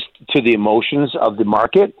plays to the emotions of the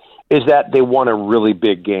market, is that they won a really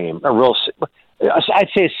big game, I'd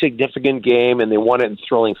say a significant game, and they won it in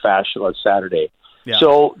thrilling fashion on Saturday. Yeah.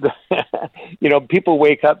 So, people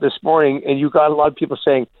wake up this morning, and you got a lot of people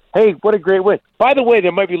saying, hey, what a great win. By the way, they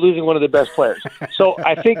might be losing one of the best players. So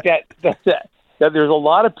I think that there's a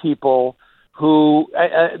lot of people who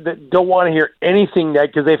that don't want to hear anything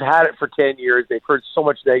because they've had it for 10 years. They've heard so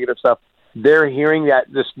much negative stuff. They're hearing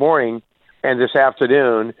that this morning and this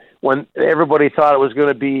afternoon when everybody thought it was going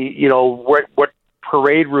to be, what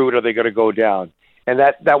parade route are they going to go down? And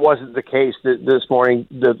that wasn't the case this morning.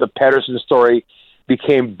 The Pettersson story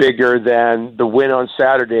became bigger than the win on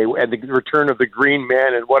Saturday and the return of the Green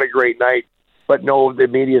Man, and what a great night. But no, the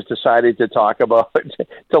media's decided to talk about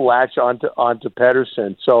to latch onto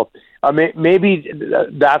Pettersson. So maybe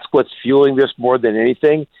that's what's fueling this more than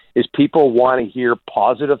anything, is people want to hear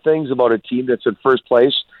positive things about a team that's in first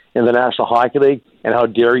place in the National Hockey League, and how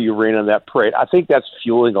dare you rain on that parade. I think that's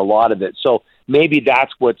fueling a lot of it. So maybe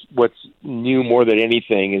that's what's new more than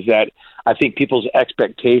anything, is that I think people's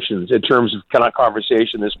expectations in terms of kind of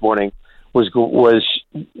conversation this morning was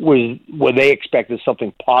when they expected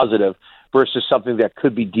something positive versus something that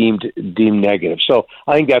could be deemed negative. So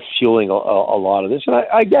I think that's fueling a lot of this, and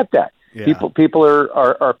I get that. Yeah. People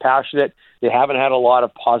are passionate. They haven't had a lot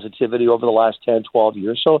of positivity over the last 10, 12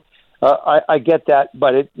 years. So I get that,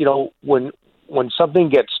 but when something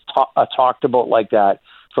gets talked about like that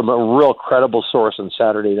from a real credible source on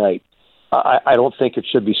Saturday night, I don't think it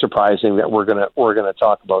should be surprising that we're gonna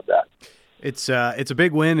talk about that. It's a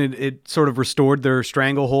big win. It sort of restored their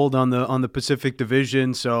stranglehold on the Pacific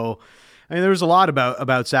Division. So I mean, there was a lot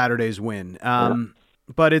about Saturday's win,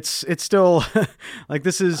 but it's still like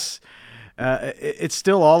this is. It's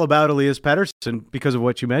still all about Elias Pettersson because of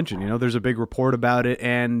what you mentioned. There's a big report about it,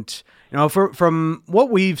 and from what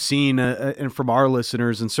we've seen and from our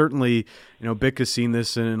listeners, and certainly Bick has seen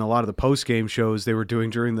this in a lot of the post game shows they were doing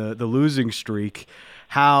during the losing streak,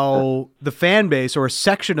 how the fan base or a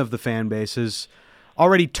section of the fan base has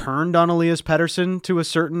already turned on Elias Pettersson to a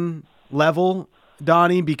certain level,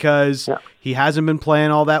 Donnie, because he hasn't been playing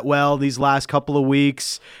all that well these last couple of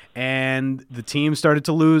weeks, and the team started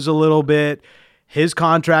to lose a little bit. His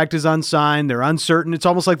contract is unsigned. They're uncertain. It's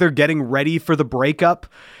almost like they're getting ready for the breakup.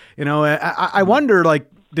 I wonder,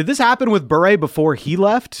 did this happen with Bure before he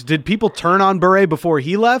left? Did people turn on Bure before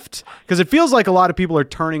he left? Because it feels like a lot of people are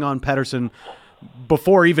turning on Pettersson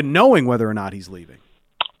before even knowing whether or not he's leaving.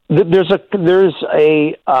 There's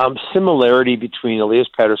a similarity between Elias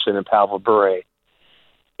Pettersson and Pavel Bure,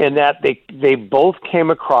 in that they both came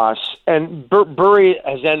across, and Bure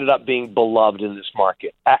has ended up being beloved in this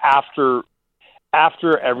market after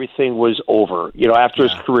everything was over. After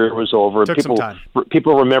his career was over,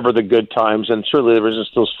 people remember the good times, and certainly there was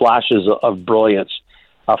just those flashes of brilliance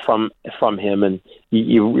from him, and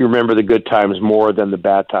you remember the good times more than the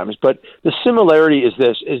bad times. But the similarity is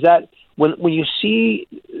that when you see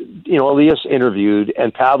Elias interviewed,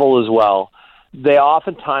 and Pavel as well, they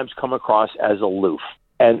oftentimes come across as aloof.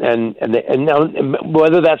 And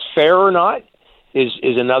whether that's fair or not is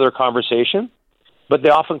another conversation, but they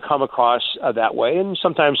often come across that way. And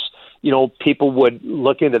sometimes, people would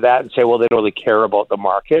look into that and say, well, they don't really care about the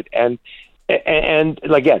market. And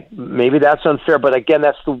again, maybe that's unfair, but again,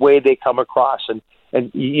 that's the way they come across. And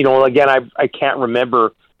again, I can't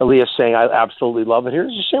remember Elias saying, I absolutely love it here.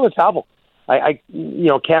 It's the same with Pavel. I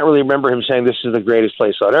can't really remember him saying this is the greatest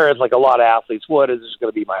place on earth, like a lot of athletes would. This is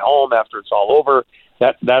going to be my home after it's all over.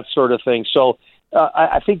 That sort of thing. So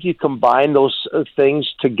I think you combine those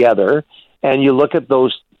things together, and you look at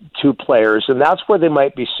those two players, and that's where they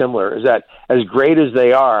might be similar. Is that as great as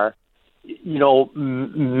they are,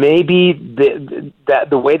 maybe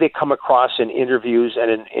the way they come across in interviews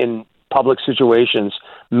and in public situations,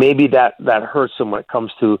 maybe that hurts them when it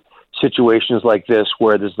comes to situations like this,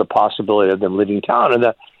 where there's the possibility of them leaving town.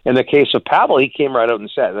 And in the case of Pavel, he came right out and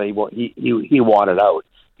said that he wanted out.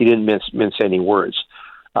 He didn't mince any words.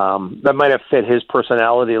 That might have fit his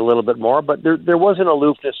personality a little bit more, but there was an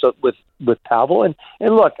aloofness with Pavel. And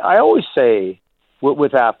look, I always say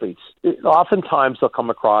with athletes, oftentimes they'll come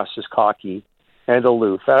across as cocky, and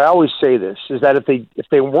aloof. And I always say this, is that if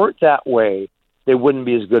they weren't that way, they wouldn't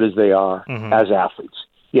be as good as they are as athletes.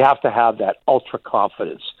 You have to have that ultra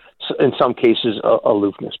confidence, in some cases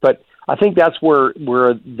aloofness. But I think that's where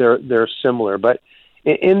they're similar. But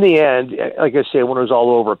in the end, like I say, when it was all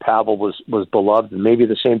over, Pavel was beloved, and maybe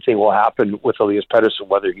the same thing will happen with Elias Pettersson,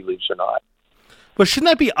 whether he leaves or not. But shouldn't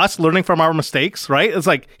that be us learning from our mistakes, right? It's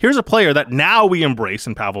like, here's a player that now we embrace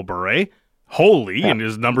in Pavel Bure, wholly, and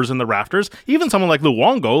his numbers in the rafters. Even someone like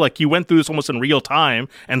Luongo, like he went through this almost in real time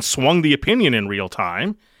and swung the opinion in real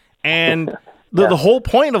time. And the whole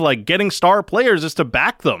point of like getting star players is to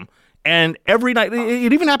back them. And every night,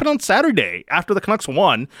 it even happened on Saturday after the Canucks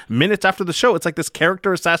won, minutes after the show. It's like this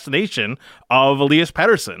character assassination of Elias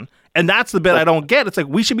Pettersson. And that's the bit I don't get. It's like,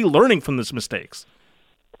 we should be learning from these mistakes.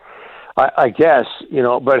 I guess,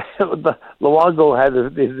 but Luongo had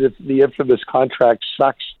the infamous contract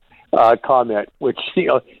sucks comment, which,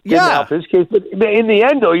 didn't help his case. But in the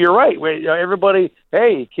end, though, you're right. Everybody,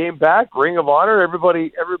 he came back, Ring of Honor.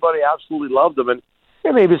 Everybody absolutely loved him. And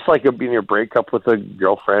maybe it's like your breakup with a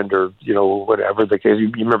girlfriend or, whatever the case.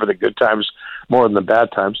 You remember the good times more than the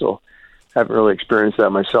bad times. So I haven't really experienced that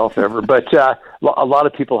myself ever. But a lot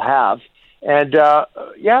of people have. And,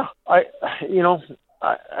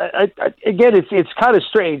 again, it's kind of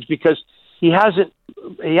strange because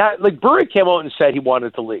Bure came out and said he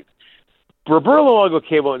wanted to leave. Roberto Luongo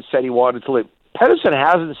came out and said he wanted to leave. Pettersson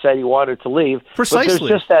hasn't said he wanted to leave. Precisely. But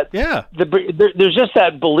there's just that, there's just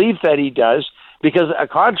that belief that he does because a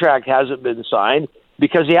contract hasn't been signed,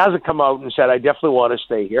 because he hasn't come out and said, I definitely want to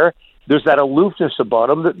stay here. There's that aloofness about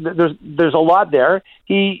him. There's a lot there.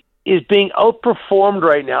 He is being outperformed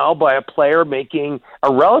right now by a player making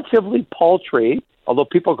a relatively paltry, although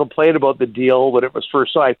people complain about the deal when it was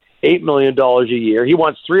first signed, $8 million a year. He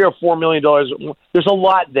wants $3 or $4 million. There's a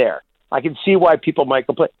lot there. I can see why people might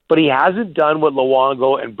complain. But he hasn't done what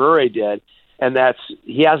Luongo and Bure did, and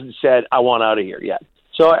he hasn't said, I want out of here yet.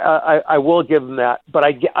 So I will give him that. But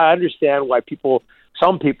I understand why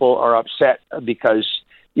some people are upset because,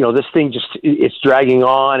 this thing it's dragging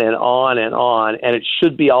on and on and on, and it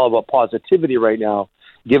should be all about positivity right now,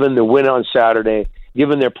 given the win on Saturday,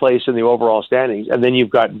 given their place in the overall standings, and then you've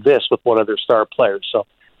got this with one of their star players. So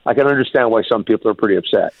I can understand why some people are pretty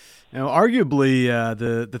upset. Now, arguably,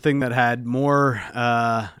 the thing that had more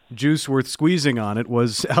juice worth squeezing on it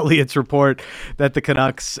was Elliott's report that the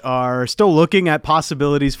Canucks are still looking at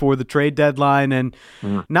possibilities for the trade deadline and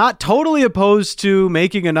not totally opposed to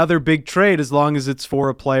making another big trade as long as it's for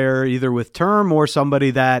a player either with term or somebody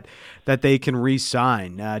that they can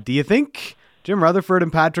re-sign. Do you think Jim Rutherford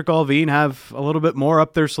and Patrick Allvin have a little bit more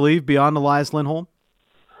up their sleeve beyond Elias Lindholm?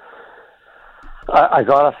 I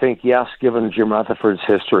gotta think yes, given Jim Rutherford's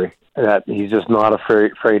history, that he's just not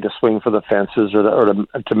afraid to swing for the fences or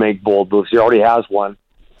to make bold moves. He already has one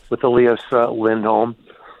with Elias Lindholm.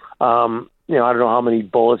 I don't know how many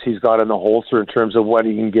bullets he's got in the holster in terms of what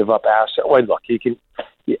he can give up asset. Well, look, he can.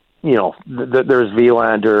 There's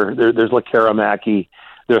Vilander, there's Lekkerimäki,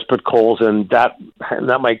 there's Podkolzin.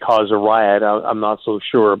 That might cause a riot. I'm not so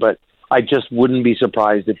sure, but I just wouldn't be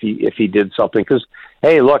surprised if he did something. Because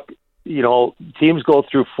hey, look. Teams go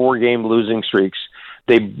through 4-game losing streaks.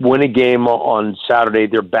 They win a game on Saturday.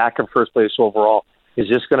 They're back in first place overall. Is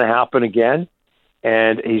this going to happen again?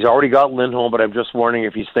 And he's already got Lindholm, but I'm just wondering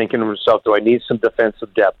if he's thinking to himself, do I need some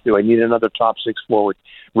defensive depth? Do I need another top 6 forward?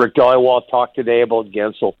 Rick Dhaliwal talked today about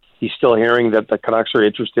Gensel. He's still hearing that the Canucks are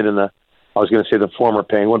interested in I was going to say the former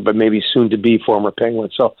Penguin, but maybe soon to be former Penguin.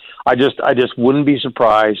 So I just wouldn't be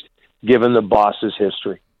surprised given the boss's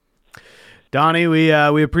history. Donnie, we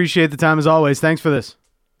appreciate the time as always. Thanks for this.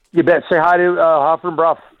 You bet. Say hi to Hoffer and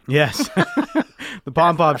Bruff. Yes. The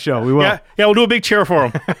Pom Pop Show. We will. Yeah, we'll do a big cheer for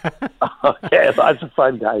him. Okay, lots of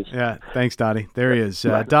fun, guys. Yeah, thanks, Donnie. There he is.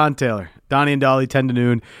 Don Taylor. Donnie and Dolly, 10 to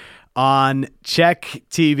noon on Czech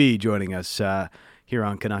TV, joining us here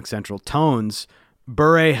on Canuck Central. Tones,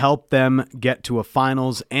 Bure helped them get to a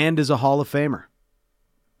finals and is a Hall of Famer.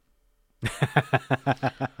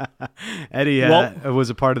 Eddie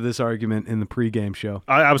was a part of this argument in the pregame show.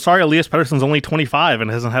 I'm sorry, Elias Pettersson's only 25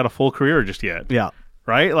 and hasn't had a full career just yet. Yeah.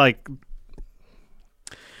 Right? Like,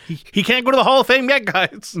 he can't go to the Hall of Fame yet,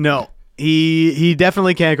 guys. No, he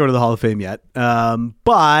definitely can't go to the Hall of Fame yet.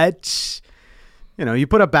 But, you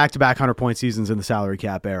put up back-to-back 100-point seasons in the salary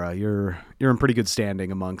cap era. You're in pretty good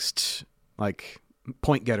standing amongst,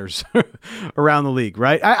 point getters around the league,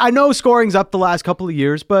 right? I know scoring's up the last couple of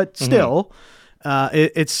years, but still,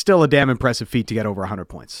 it's still a damn impressive feat to get over 100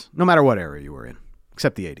 points, no matter what era you were in,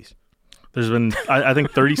 except the 80s. There's been, I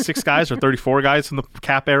think, 36 guys or 34 guys in the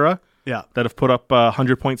cap era that have put up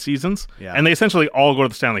 100-point seasons, and they essentially all go to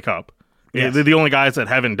the Stanley Cup. Yes. The only guys that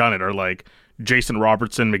haven't done it are like Jason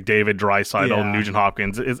Robertson, McDavid, Draisaitl, Yeah. Nugent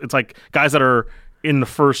Hopkins. It's like guys that are in the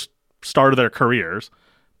first start of their careers.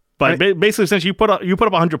 But basically, since you put up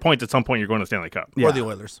 100 points, at some point you're going to Stanley Cup. Or the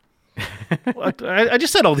Oilers. I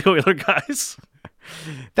just said all the Oilers guys.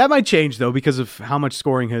 That might change though because of how much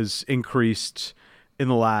scoring has increased in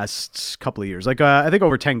the last couple of years. Like I think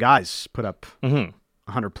over 10 guys put up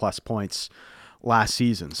 100 plus points last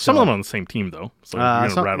season. Some of them on the same team though. So you're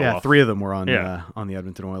gonna rattle off. 3 of them were on Yeah. on the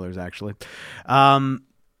Edmonton Oilers actually.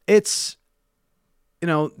 It's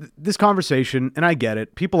this conversation, and I get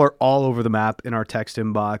it. People are all over the map in our text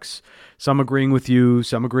inbox. Some agreeing with you,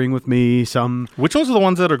 some agreeing with me, some Which ones are the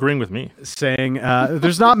ones that are agreeing with me? saying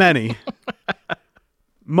there's not many.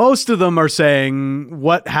 Most of them are saying,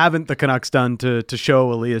 what haven't the Canucks done to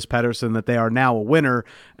show Elias Pettersson that they are now a winner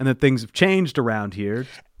and that things have changed around here?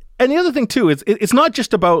 And the other thing too is it's not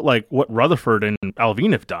just about like what Rutherford and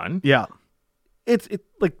Alvin have done. Yeah. It's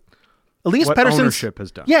like Elias What Pettersson's ownership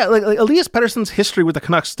has done. Yeah, like Elias Pettersson's history with the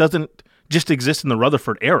Canucks doesn't just exist in the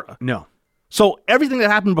Rutherford era. No. So everything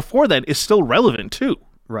that happened before that is still relevant too.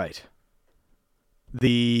 Right.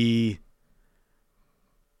 The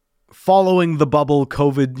following the bubble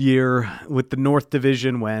COVID year with the North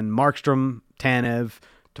Division when Markstrom, Tanev,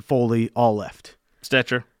 Toffoli all left.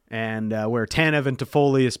 Stetcher. And where Tanev and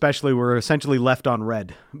Toffoli especially were essentially left on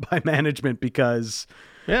red by management because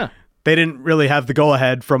Yeah. they didn't really have the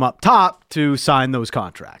go-ahead from up top to sign those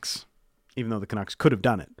contracts, even though the Canucks could have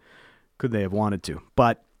done it. Could they have wanted to?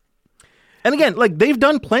 But And again, like they've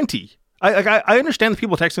done plenty. I understand the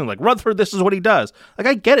people texting like Rutherford, this is what he does. Like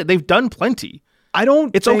I get it. They've done plenty. I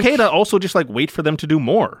don't It's think- okay to also just like wait for them to do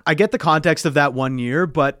more. I get the context of that 1 year,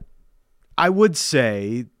 but I would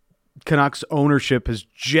say Canucks ownership has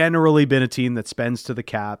generally been a team that spends to the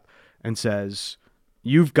cap and says,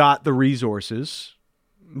 you've got the resources,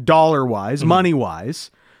 dollar-wise,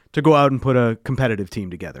 money-wise, to go out and put a competitive team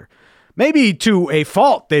together. Maybe to a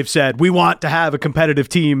fault, they've said, we want to have a competitive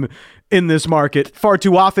team in this market far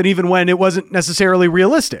too often, even when it wasn't necessarily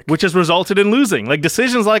realistic. Which has resulted in losing. Like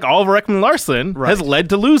decisions like Oliver Ekman-Larsson has led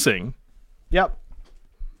to losing. Yep.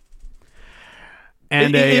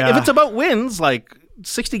 And If it's about wins, like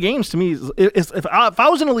 60 games to me, if I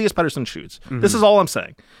was in Elias Pettersson's shoes, this is all I'm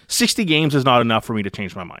saying. 60 games is not enough for me to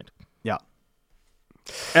change my mind. yeah.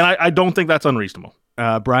 And I don't think that's unreasonable.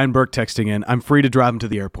 Brian Burke texting in, I'm free to drive him to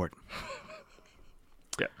the airport.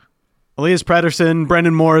 Yeah. Elias Pettersson,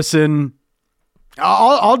 Brendan Morrison.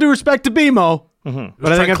 All due respect to BMO. Mm-hmm.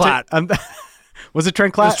 But I think Trent was it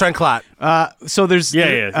Trent It was Klatt? Trent Klatt. So there's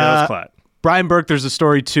That's flat. Brian Burke, there's a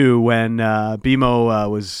story too when BMO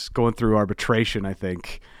was going through arbitration, I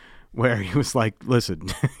think, where he was like, listen,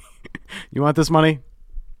 you want this money?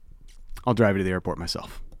 I'll drive you to the airport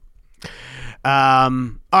myself. All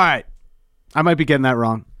right. I might be getting that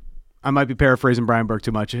wrong. I might be paraphrasing Brian Burke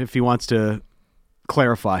too much. If he wants to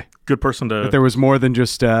clarify Good person to. that there was more than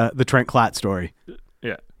just the Trent Klatt story,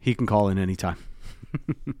 Yeah. he can call in anytime.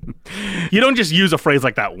 You don't just use a phrase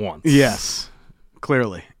like that once. Yes,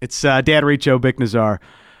 clearly. It's Dan Riccio, Bick Nazar.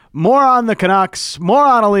 More on the Canucks, more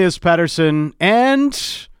on Elias Pettersson,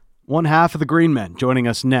 and one half of the Green Men joining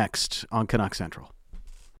us next on Canuck Central.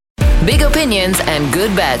 Big opinions and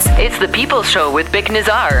good bets. It's the People's Show with Bick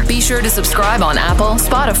Nazar. Be sure to subscribe on Apple,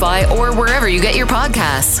 Spotify, or wherever you get your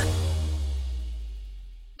podcasts.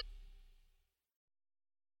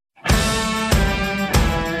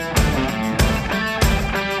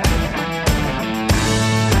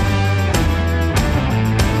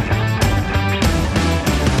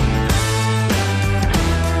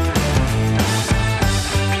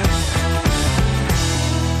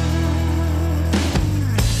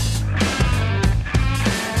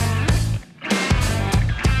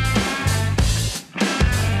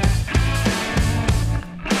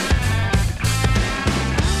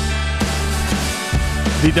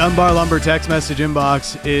 The Dunbar Lumber text message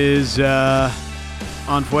inbox is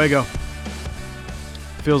on fuego.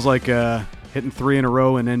 Feels like hitting 3 in a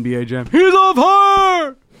row in NBA Jam. He's on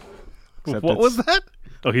fire! Except What it's- was that?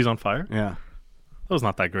 Oh, he's on fire? Yeah. That was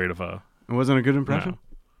not that great of a. It wasn't a good impression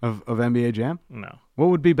of NBA Jam? No. What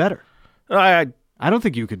would be better? I I don't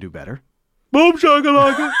think you could do better. boom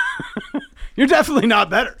shakalaka. You're definitely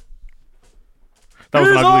not better. That was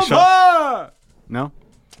an He's ugly on shot. fire! No?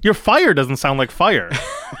 Your fire doesn't sound like fire.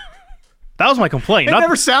 That was my complaint. It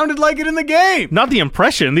never sounded like it in the game. Not the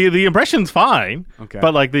impression. The impression's fine. Okay.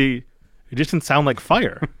 But like it just didn't sound like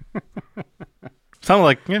fire. Sounded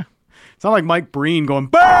like, yeah. It's not like Mike Breen going,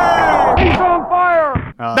 bang! He's on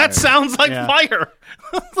fire! That sounds like Yeah. fire.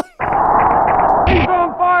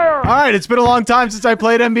 All right, it's been a long time since I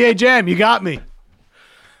played NBA Jam. You got me.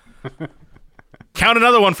 Count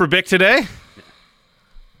another one for Bick today.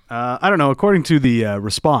 I don't know. According to the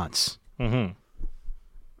response,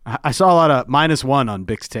 I saw a lot of -1 on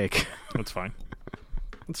Bick's take. That's fine.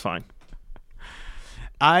 It's fine.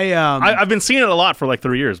 I've I've been seeing it a lot for like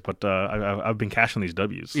 3 years, but I've been cashing these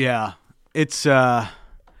W's. Yeah, it's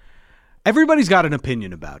everybody's got an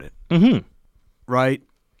opinion about it, right?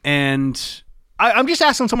 And I'm just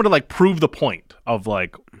asking someone to like prove the point of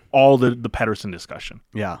like all the Pettersson discussion.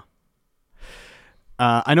 yeah,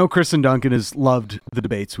 I know Chris and Duncan has loved the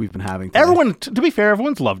debates we've been having today. Everyone, to be fair,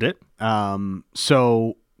 everyone's loved it.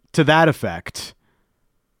 So to that effect,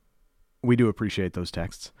 we do appreciate those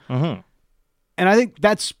texts. And I think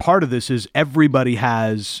that's part of this is everybody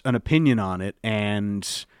has an opinion on it,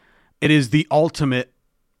 and it is the ultimate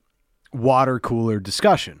water cooler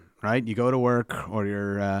discussion, right? You go to work or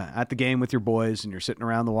you're at the game with your boys and you're sitting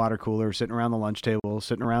around the water cooler, sitting around the lunch table,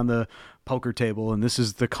 sitting around the poker table, and this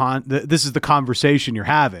is the conversation you're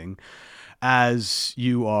having as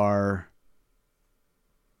you are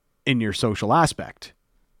in your social aspect.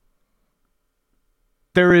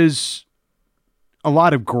 There is a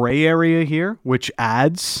lot of gray area here, which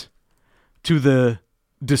adds to the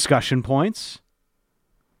discussion points.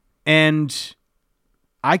 And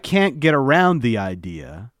I can't get around the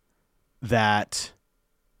idea that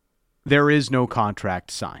there is no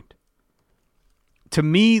contract signed. To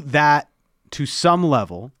me, that, to some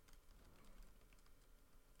level,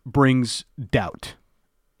 brings doubt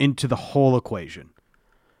into the whole equation.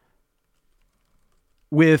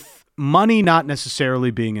 With money not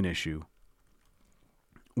necessarily being an issue,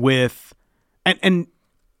 with and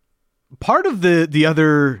part of the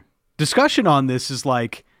other discussion on this is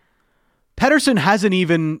like Pettersson hasn't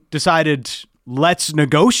even decided let's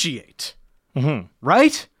negotiate,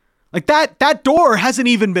 right? Like that door hasn't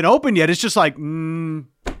even been opened yet. It's just like I'm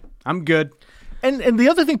good. And the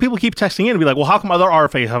other thing people keep texting in and be like, well, how come other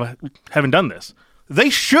RFAs haven't done this? They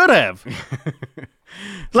should have.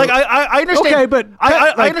 Like I understand. Okay, but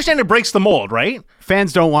I understand it breaks the mold, right?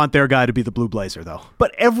 Fans don't want their guy to be the blue blazer, though.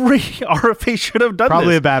 But every RFA should have done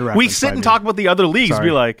Probably this. a bad reference. We sit and talk about the other leagues, Sorry.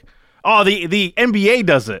 be like, oh, the NBA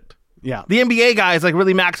does it. Yeah. The NBA guys like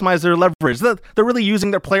really maximize their leverage. They're really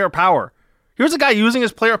using their player power. Here's a guy using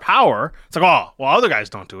his player power. It's like, oh, well, other guys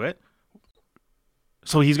don't do it.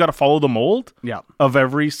 So he's got to follow the mold of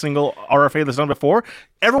every single RFA that's done before.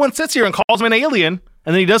 Everyone sits here and calls him an alien,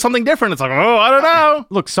 and then he does something different. It's like, oh, I don't know.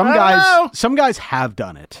 Look, some guys have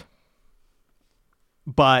done it.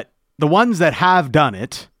 But the ones that have done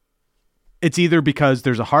it, it's either because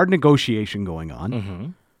there's a hard negotiation going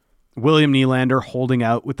on. William Nylander holding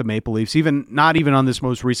out with the Maple Leafs, not even on this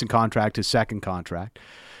most recent contract, his second contract.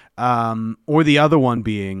 Or the other one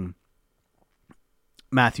being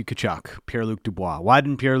Matthew Tkachuk, Pierre-Luc Dubois. Why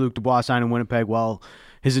didn't Pierre-Luc Dubois sign in Winnipeg? Well,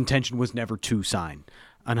 his intention was never to sign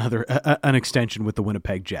an extension with the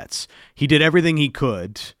Winnipeg Jets. He did everything he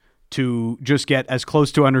could to just get as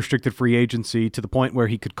close to unrestricted free agency to the point where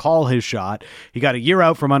he could call his shot. He got a year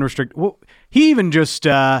out from unrestricted. Well, he even just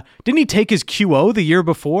didn't he take his QO the year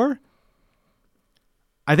before?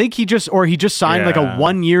 I think he just signed like a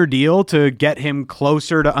 1-year deal to get him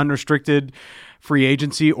closer to unrestricted free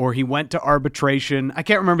agency, or he went to arbitration. I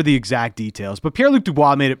can't remember the exact details, but Pierre-Luc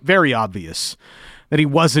Dubois made it very obvious that he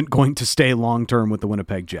wasn't going to stay long-term with the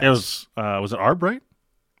Winnipeg Jets. It was it Arb, right?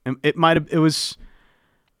 It was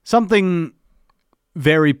something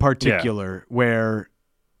very particular where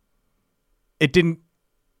it didn't.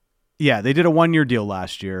 Yeah, they did a 1-year deal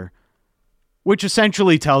last year, which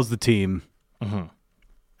essentially tells the team,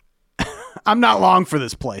 I'm not long for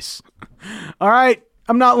this place. All right,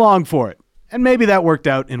 I'm not long for it. And maybe that worked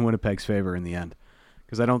out in Winnipeg's favor in the end,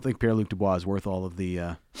 because I don't think Pierre-Luc Dubois is worth all of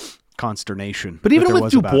the consternation. But even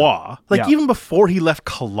with Dubois, even before he left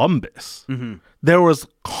Columbus, there was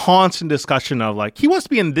constant discussion of like, he wants to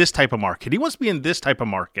be in this type of market. He wants to be in this type of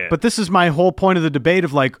market. But this is my whole point of the debate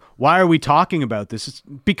of like, why are we talking about this? It's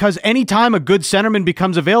because anytime a good centerman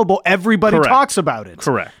becomes available, everybody talks about it.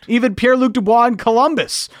 Correct. Even Pierre-Luc Dubois in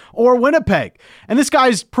Columbus or Winnipeg. And this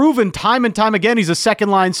guy's proven time and time again he's a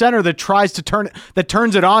second-line center that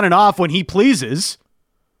turns it on and off when he pleases.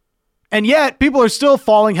 And yet, people are still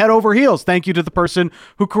falling head over heels. Thank you to the person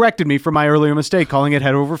who corrected me for my earlier mistake, calling it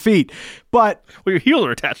head over feet. But your heels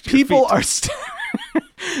are attached to people your feet.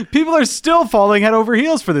 People are still falling head over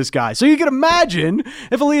heels for this guy. So you can imagine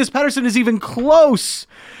if Elias Pettersson is even close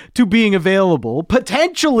to being available,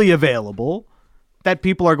 potentially available, that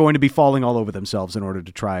people are going to be falling all over themselves in order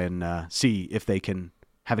to try and see if they can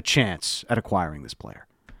have a chance at acquiring this player.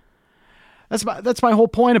 That's my whole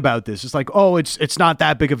point about this. It's like, oh, it's not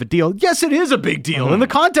that big of a deal. Yes, it is a big deal. In the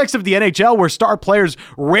context of the NHL, where star players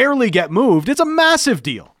rarely get moved, it's a massive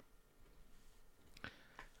deal.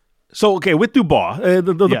 So, okay, with Dubois,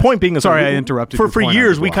 the point being is... Sorry, I interrupted. For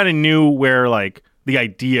years, we kind of knew where, like, the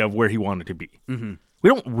idea of where he wanted to be. Mm-hmm. We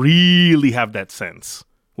don't really have that sense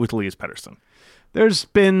with Elias Pettersson. There's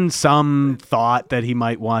been some thought that he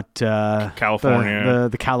might want California.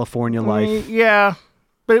 The California life. Yeah.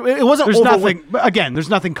 But it wasn't There's nothing. Again, there's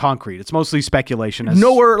nothing concrete. It's mostly speculation.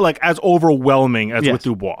 Nowhere like as overwhelming as with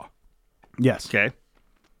Dubois. Yes. Okay.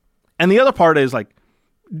 And the other part is like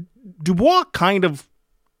Dubois kind of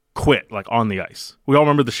quit like on the ice. We all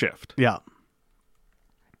remember the shift. Yeah.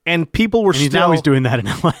 And people were now he's doing that in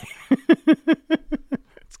LA.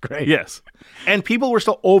 It's great. Yes. And people were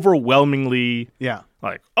still overwhelmingly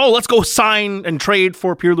like, oh, let's go sign and trade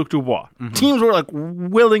for Pierre-Luc Dubois. Mm-hmm. Teams were like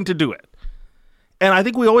willing to do it. And I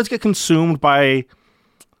think we always get consumed by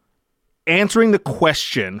answering the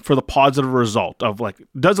question for the positive result of like,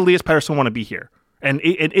 does Elias Pettersson want to be here? And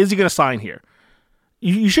is he going to sign here?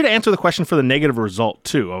 You should answer the question for the negative result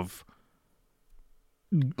too of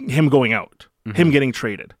him going out, him getting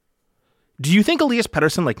traded. Do you think Elias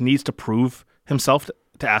Pettersson like needs to prove himself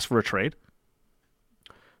to ask for a trade?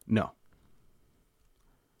 No.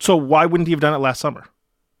 So why wouldn't he have done it last summer?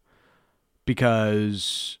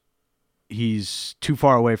 Because he's too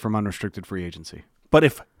far away from unrestricted free agency. But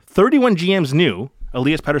if 31 GMs knew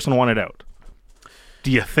Elias Pettersson wanted out,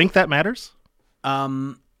 do you think that matters?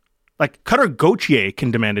 Like Cutter Gauthier can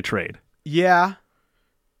demand a trade. Yeah.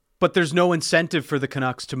 But there's no incentive for the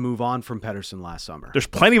Canucks to move on from Pettersson last summer. There's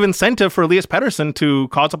plenty of incentive for Elias Pettersson to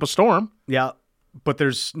cause up a storm. Yeah, but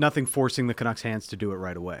there's nothing forcing the Canucks' hands to do it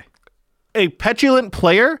right away. A petulant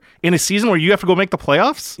player in a season where you have to go make the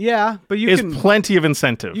playoffs? Yeah, but plenty of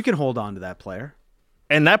incentive. You can hold on to that player.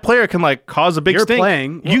 And that player can like cause a big stink.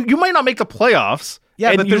 Playing. You might not make the playoffs.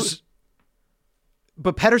 Yeah,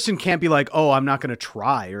 but Pettersson can't be like, oh, I'm not going to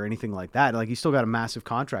try or anything like that. Like he's still got a massive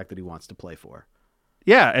contract that he wants to play for.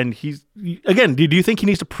 Yeah, and again, do you think he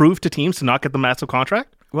needs to prove to teams to not get the massive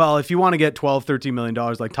contract? Well, if you want to get $12, $13 million,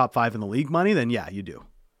 like top 5 in the league money, then yeah, you do.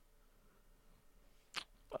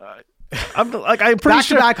 I'm pretty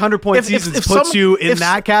sure back-to-back 100-point seasons puts you in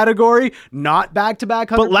that category, not back-to-back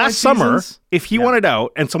 100-point But last summer, if he wanted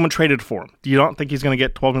out and someone traded for him, do you not think he's going to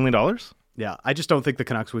get $12 million? Yeah, I just don't think the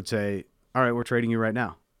Canucks would say, all right, we're trading you right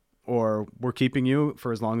now. Or we're keeping you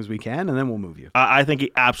for as long as we can, and then we'll move you. I think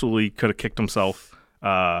he absolutely could have kicked himself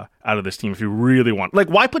out of this team if you really want. Like,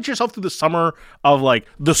 why put yourself through the summer of, like,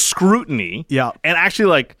 the scrutiny? Yeah. And actually,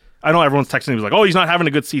 like, I know everyone's texting me like, oh, he's not having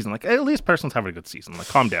a good season. Like, at least Pettersson's having a good season. Like,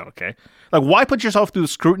 calm down, okay? Like, why put yourself through the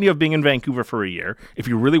scrutiny of being in Vancouver for a year if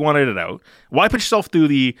you really wanted it out? Why put yourself through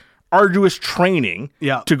the arduous training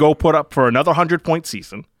to go put up for another 100-point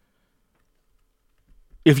season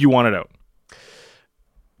if you want it out?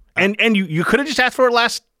 And you could have just asked for it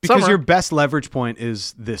last because summer. Your best leverage point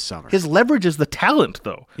is this summer. His leverage is the talent,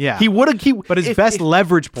 though. Yeah. But his best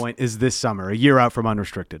leverage point is this summer, a year out from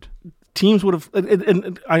unrestricted. Teams would have,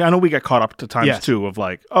 and I know we got caught up to times too of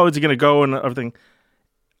like, oh, is he going to go and everything?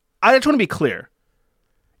 I just want to be clear.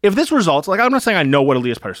 If this results, like I'm not saying I know what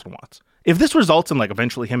Elias Pettersson wants. If this results in like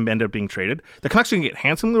eventually him end up being traded, the Canucks are going to get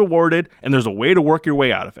handsomely rewarded, and there's a way to work your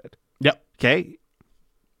way out of it. Yep. Okay.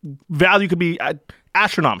 Value could be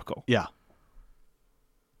astronomical. Yeah.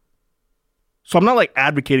 So I'm not like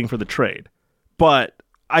advocating for the trade, but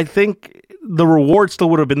I think the reward still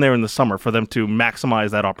would have been there in the summer for them to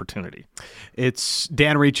maximize that opportunity. It's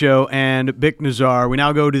Dan Riccio and Bick Nazar. We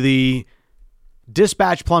now go to the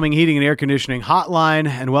Dispatch Plumbing, Heating, and Air Conditioning hotline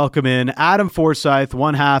and welcome in Adam Forsyth,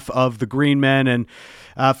 one half of the Green Men. And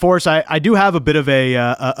Forsyth, I do have a bit of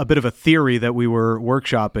a theory that we were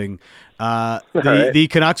workshopping. The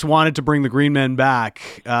Canucks wanted to bring the Green Men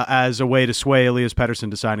back as a way to sway Elias Pettersson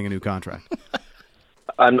to signing a new contract.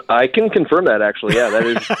 I can confirm that, actually. Yeah, that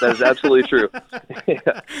is absolutely true.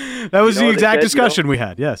 Yeah. That was the exact discussion we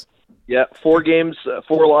had, yes. Yeah, 4 games,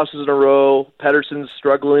 4 losses in a row. Pettersson's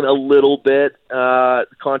struggling a little bit.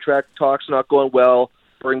 Contract talks not going well.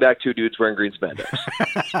 Bring back 2 dudes wearing green spandex.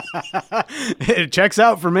 It checks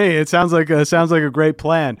out for me. It sounds like a great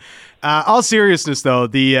plan. All seriousness, though,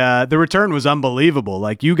 the return was unbelievable.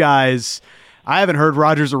 Like you guys, I haven't heard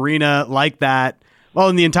Rogers Arena like that. Well,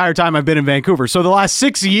 in the entire time I've been in Vancouver. So the last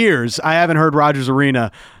 6 years, I haven't heard Rogers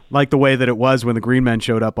Arena like the way that it was when the Green Men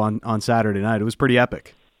showed up on Saturday night. It was pretty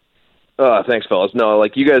epic. Thanks, fellas. No,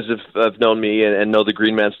 like you guys have known me and know the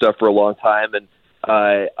Green Man stuff for a long time, and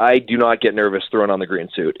I do not get nervous throwing on the green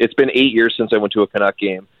suit. It's been 8 years since I went to a Canuck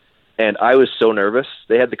game, and I was so nervous.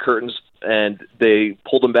 They had the curtains and they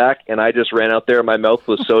pulled him back, and I just ran out there. My mouth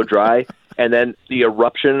was so dry. And then the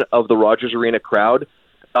eruption of the Rogers Arena crowd,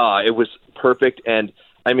 it was perfect. And,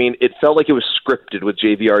 I mean, it felt like it was scripted with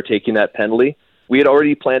JVR taking that penalty. We had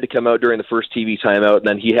already planned to come out during the first TV timeout, and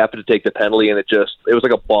then he happened to take the penalty, and it was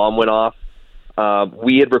like a bomb went off.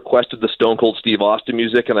 We had requested the Stone Cold Steve Austin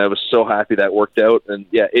music, and I was so happy that worked out. And,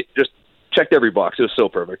 yeah, it just checked every box. It was so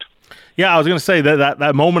perfect. Yeah, I was going to say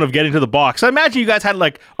that moment of getting to the box. I imagine you guys had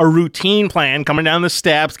like a routine plan, coming down the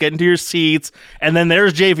steps, getting to your seats, and then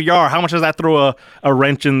there's JVR. How much does that throw a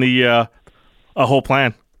wrench in the a whole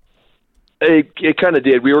plan? It kind of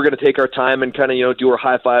did. We were going to take our time and kind of, do our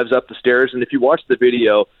high fives up the stairs. And if you watch the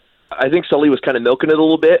video, I think Sully was kind of milking it a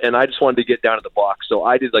little bit, and I just wanted to get down to the box. So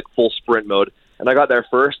I did like full sprint mode, and I got there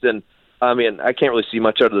first. And I mean, I can't really see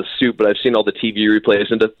much out of the suit, but I've seen all the TV replays,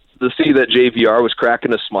 and to see that JVR was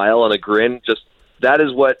cracking a smile and a grin, just that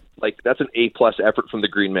is that's an A+ effort from the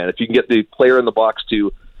Green Man. If you can get the player in the box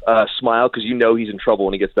to smile, because he's in trouble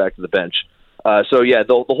when he gets back to the bench. So yeah,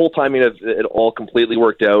 the whole timing of it all completely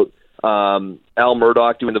worked out. Al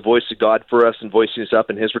Murdoch doing the voice of God for us and voicing us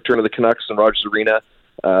up in his return to the Canucks in Rogers Arena.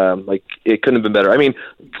 It couldn't have been better. I mean,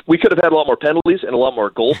 we could have had a lot more penalties and a lot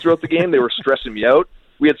more goals throughout the game. They were stressing me out.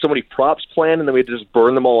 We had so many props planned, and then we had to just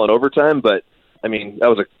burn them all in overtime. But I mean, that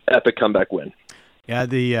was an epic comeback win. Yeah,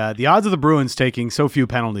 the odds of the Bruins taking so few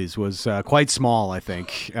penalties was quite small, I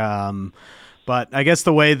think. But I guess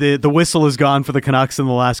the way the whistle has gone for the Canucks in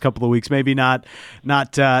the last couple of weeks, maybe not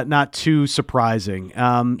too surprising.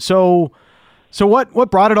 So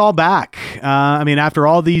what brought it all back? I mean, after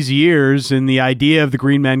all these years and the idea of the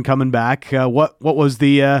Green Men coming back, what was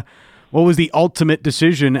the ultimate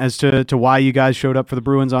decision as to why you guys showed up for the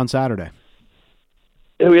Bruins on Saturday?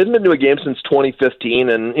 We hadn't been to a game since 2015,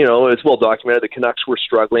 and it's well documented. The Canucks were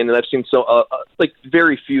struggling, and I've seen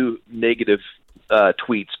very few negative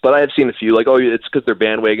tweets, but I have seen a few like, it's because they're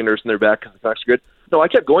bandwagoners and they're back because the Canucks are good. No, I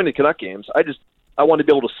kept going to Canuck games. I wanted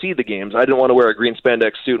to be able to see the games. I didn't want to wear a green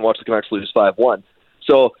spandex suit and watch the Canucks lose 5-1.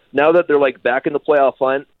 So now that they're back in the playoff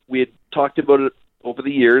hunt, we had talked about it over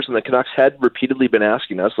the years, and the Canucks had repeatedly been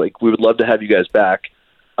asking us, we would love to have you guys back.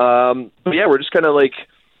 But yeah, we're just kind of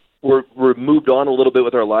we're moved on a little bit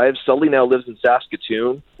with our lives. Sully now lives in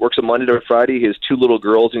Saskatoon, works a Monday to Friday. He has 2 little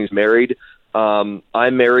girls, and he's married. I'm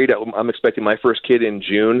married. I'm expecting my first kid in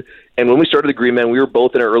June. And when we started the Green Men, we were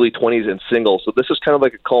both in our early 20s and single. So this is kind of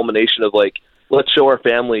like a culmination of let's show our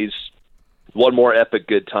families one more epic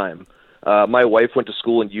good time. My wife went to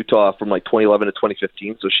school in Utah from 2011 to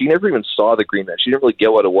 2015, so she never even saw the Green Men. She didn't really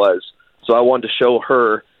get what it was. So I wanted to show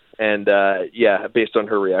her, and based on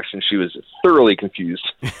her reaction, she was thoroughly confused.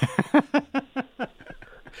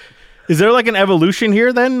 Is there an evolution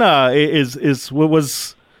here then? What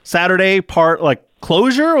was Saturday part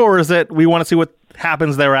closure, or is it we want to see what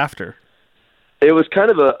happens thereafter? It was kind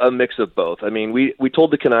of a mix of both. I mean, we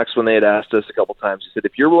told the Canucks when they had asked us a couple times, we said,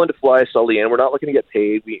 if you're willing to fly Sully in, we're not looking to get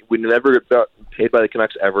paid. We never got paid by the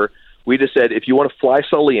Canucks ever. We just said, if you want to fly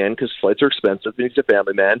Sully in, because flights are expensive, and he's a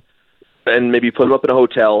family man, and maybe put him up in a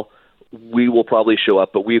hotel, we will probably show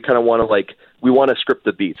up. But we kind of want to we want to script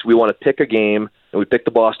the beats. We want to pick a game, and we picked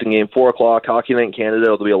the Boston game, 4:00, Hockey Night in Canada.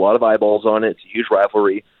 There'll be a lot of eyeballs on it. It's a huge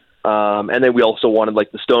rivalry. And then we also wanted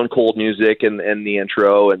the Stone Cold music and the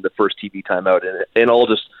intro and the first TV timeout, and all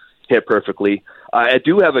just hit perfectly. I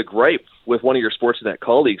do have a gripe with one of your Sportsnet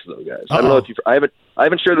colleagues, though, guys. I don't know if I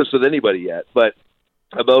haven't shared this with anybody yet, but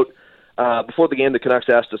about before the game, the Canucks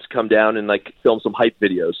asked us to come down and film some hype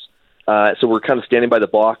videos. So we're kind of standing by the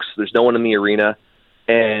box. There's no one in the arena,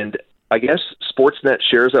 and I guess Sportsnet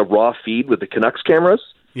shares a raw feed with the Canucks cameras.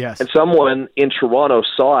 Yes, and someone in Toronto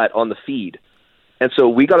saw it on the feed. And so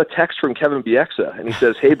we got a text from Kevin Bieksa, and he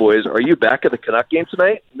says, "Hey, boys, are you back at the Canuck game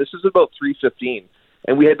tonight?" And this is about 3:15.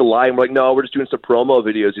 And we had to lie, and we're like, "No, we're just doing some promo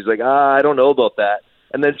videos." He's like, "I don't know about that."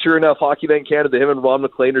 And then sure enough, Hockey Night in Canada, him and Ron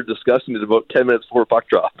McLean are discussing it about 10 minutes before puck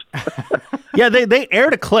drop. Yeah, they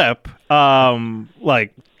aired a clip, 10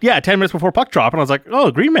 minutes before puck drop, and I was like,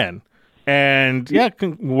 "Oh, Green Man." And yeah,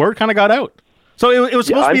 word kind of got out. So it was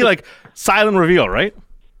supposed to be silent reveal, right?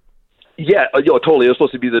 Yeah, totally. It was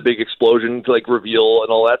supposed to be the big explosion, reveal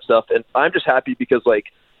and all that stuff. And I'm just happy because,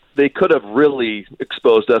 they could have really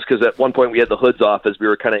exposed us because at one point we had the hoods off as we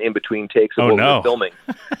were kind of in between takes of what we were filming.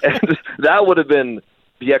 And that would have been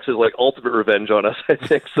BX's, ultimate revenge on us, I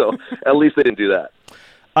think. So at least they didn't do that.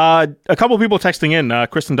 A couple of people texting in,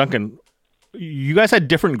 Kristen Duncan, you guys had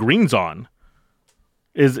different greens on.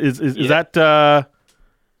 Is that...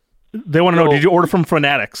 they want to know, did you order from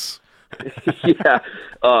Fanatics? Yeah.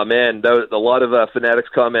 Oh man, that was a lot of fanatics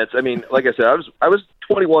comments. I mean, like I said, I was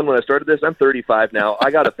 21 when I started this. I'm 35 now.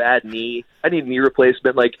 I got a bad knee. I need a knee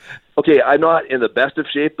replacement. Like, okay, I'm not in the best of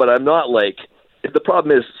shape, but I'm not like. The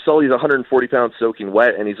problem is Sully's 140 pounds soaking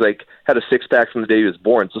wet, and he's like had a six pack from the day he was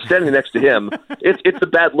born. So standing next to him, it's a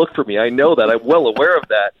bad look for me. I know that. I'm well aware of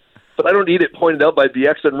that, but I don't need it pointed out by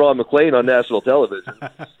BX and Ron McLean on national television.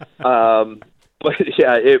 But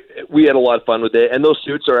yeah, we had a lot of fun with it, and those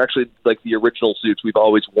suits are actually like the original suits we've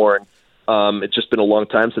always worn. It's just been a long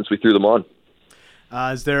time since we threw them on.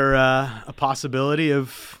 Is there a possibility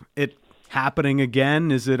of it happening again?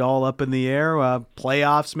 Is it all up in the air?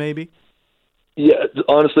 Playoffs, maybe? Yeah,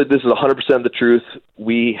 honestly, this is 100% the truth.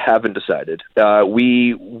 We haven't decided.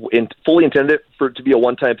 We fully intended it for it to be a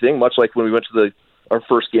one-time thing, much like when we went to our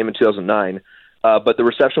first game in 2009. But the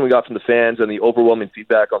reception we got from the fans and the overwhelming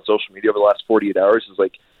feedback on social media over the last 48 hours is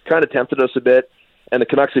like kind of tempted us a bit. And the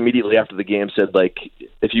Canucks immediately after the game said, like,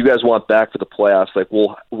 if you guys want back for the playoffs, like,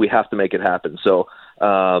 we have to make it happen. So,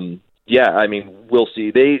 yeah, I mean, we'll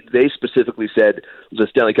see. They specifically said the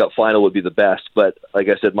Stanley Cup final would be the best. But like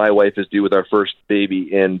I said, my wife is due with our first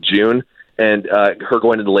baby in June. And her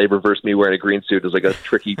going into labor versus me wearing a green suit is like a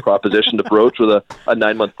tricky proposition to broach with a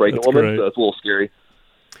 9-month pregnant woman. Great. So it's a little scary.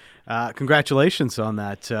 Congratulations on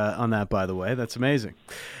that, by the way. That's amazing.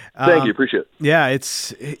 Thank you. Appreciate it. Yeah,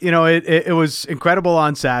 it's, it was incredible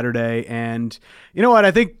on Saturday. And you know what?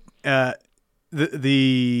 I think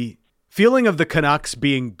the feeling of the Canucks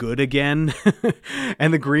being good again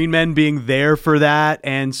and the Green Men being there for that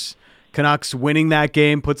and Canucks winning that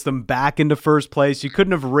game puts them back into first place. You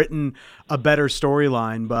couldn't have written a better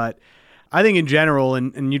storyline, but I think in general,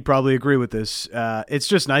 and you'd probably agree with this, it's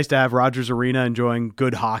just nice to have Rogers Arena enjoying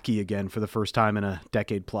good hockey again for the first time in a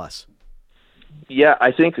decade plus. Yeah,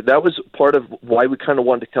 I think that was part of why we kind of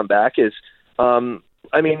wanted to come back is,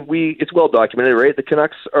 I mean, it's well documented, right? The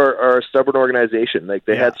Canucks are a stubborn organization. Like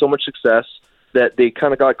they had so much success that they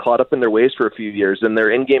kind of got caught up in their ways for a few years, and their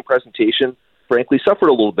in-game presentation, frankly, suffered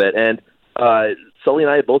a little bit. And Sully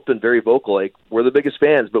and I have both been very vocal. Like we're the biggest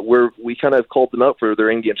fans, but we kind of called them out for their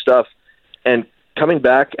in-game stuff. And coming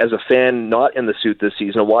back as a fan, not in the suit this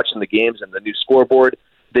season, watching the games and the new scoreboard,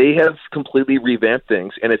 they have completely revamped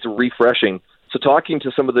things, and it's refreshing. So talking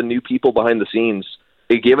to some of the new people behind the scenes,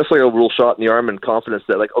 it gave us like a real shot in the arm and confidence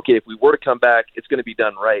that, like, okay, if we were to come back, it's going to be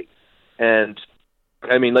done right. And,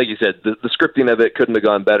 I mean, like you said, the scripting of it couldn't have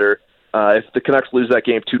gone better. If the Canucks lose that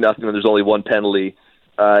game 2-0 and there's only one penalty,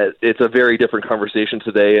 it's a very different conversation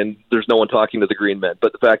today, and there's no one talking to the Green Men.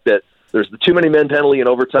 But the fact that there's the too many men penalty in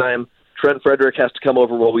overtime, Trent Frederick has to come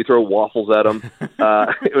over while we throw waffles at him.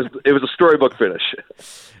 It was a storybook finish.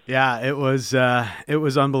 Yeah, it was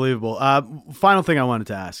unbelievable. Final thing I wanted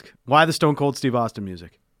to ask: why the Stone Cold Steve Austin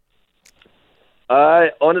music?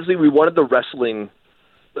 Honestly, we wanted the wrestling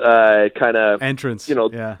kind of entrance.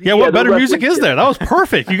 Yeah. What better music is there? That was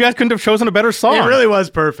perfect. You guys couldn't have chosen a better song. It really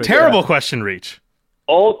was perfect. Terrible question, Reach.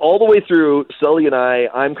 All the way through, Sully and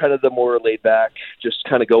I'm kind of the more laid back, just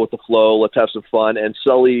kind of go with the flow, let's have some fun. And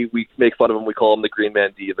Sully, we make fun of him, we call him the Green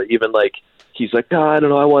Man Diva. Even like, he's like, I don't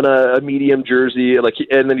know, I want a medium jersey. Like,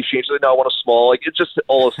 and then he changed it, no, I want a small. Like, it's just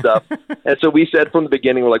all the stuff. And so we said from the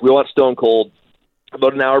beginning, we're like, we want Stone Cold.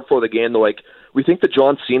 About an hour before the game, they're like, we think the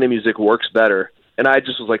John Cena music works better. And I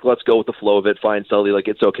just was like, let's go with the flow of it. Fine, Sully, like,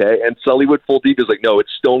 it's okay. And Sully went full deep. He was like, no,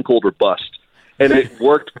 it's Stone Cold or bust. And it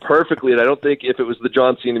worked perfectly, and I don't think if it was the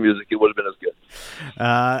John Cena music, it would have been as good.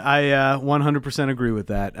 I 100% agree with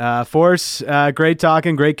that. Force, great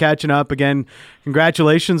talking, great catching up. Again,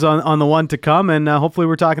 congratulations on the one to come, and hopefully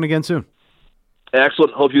we're talking again soon.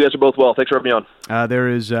 Excellent. Hope you guys are both well. Thanks for having me on. There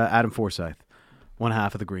is Adam Forsyth, one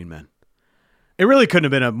half of the Green Men. It really couldn't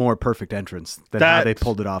have been a more perfect entrance than how they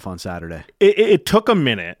pulled it off on Saturday. It took a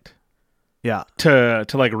minute to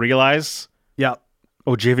like realize, oh,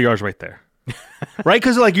 JVR's right there. Right,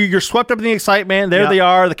 because like you're swept up in the excitement. There they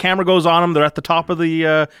are. The camera goes on them. They're at the top of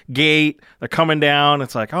the gate. They're coming down.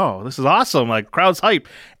 It's like, oh, this is awesome. Like crowd's hype.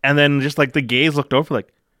 And then just like the gays looked over,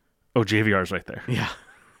 like, oh, JVR's right there. Yeah,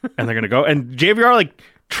 and they're gonna go. And JVR like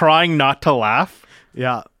trying not to laugh.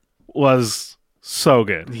 Yeah, was so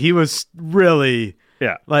good. He was really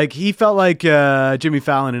like he felt like Jimmy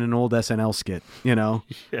Fallon in an old SNL skit.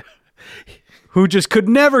 Who just could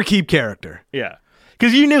never keep character. Yeah.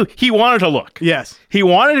 Because you knew he wanted to look. Yes. He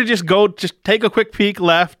wanted to just take a quick peek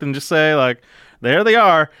left and just say, like, there they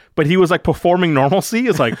are. But he was, like, performing normalcy.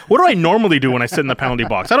 It's like, what do I normally do when I sit in the penalty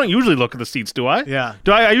box? I don't usually look at the seats, do I? Yeah.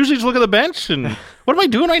 Do I usually just look at the bench? And what am I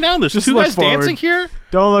doing right now? There's just two guys forward. Dancing here?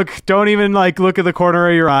 Don't even, like, look at the corner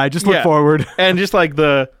of your eye. Just look forward. And just, like,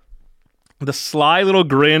 the sly little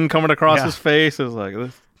grin coming across his face is like,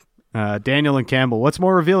 Daniel and Campbell, what's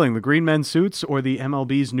more revealing, the green men's suits or the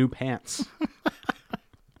MLB's new pants?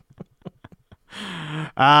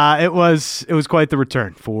 It was quite the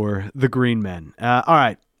return for the green men. All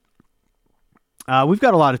right. We've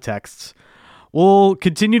got a lot of texts. We'll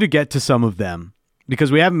continue to get to some of them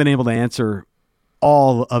because we haven't been able to answer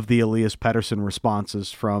all of the Elias Pettersson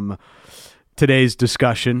responses from today's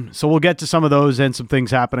discussion. So we'll get to some of those and some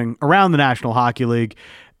things happening around the National Hockey League.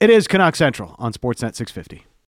 It is Canuck Central on Sportsnet 650.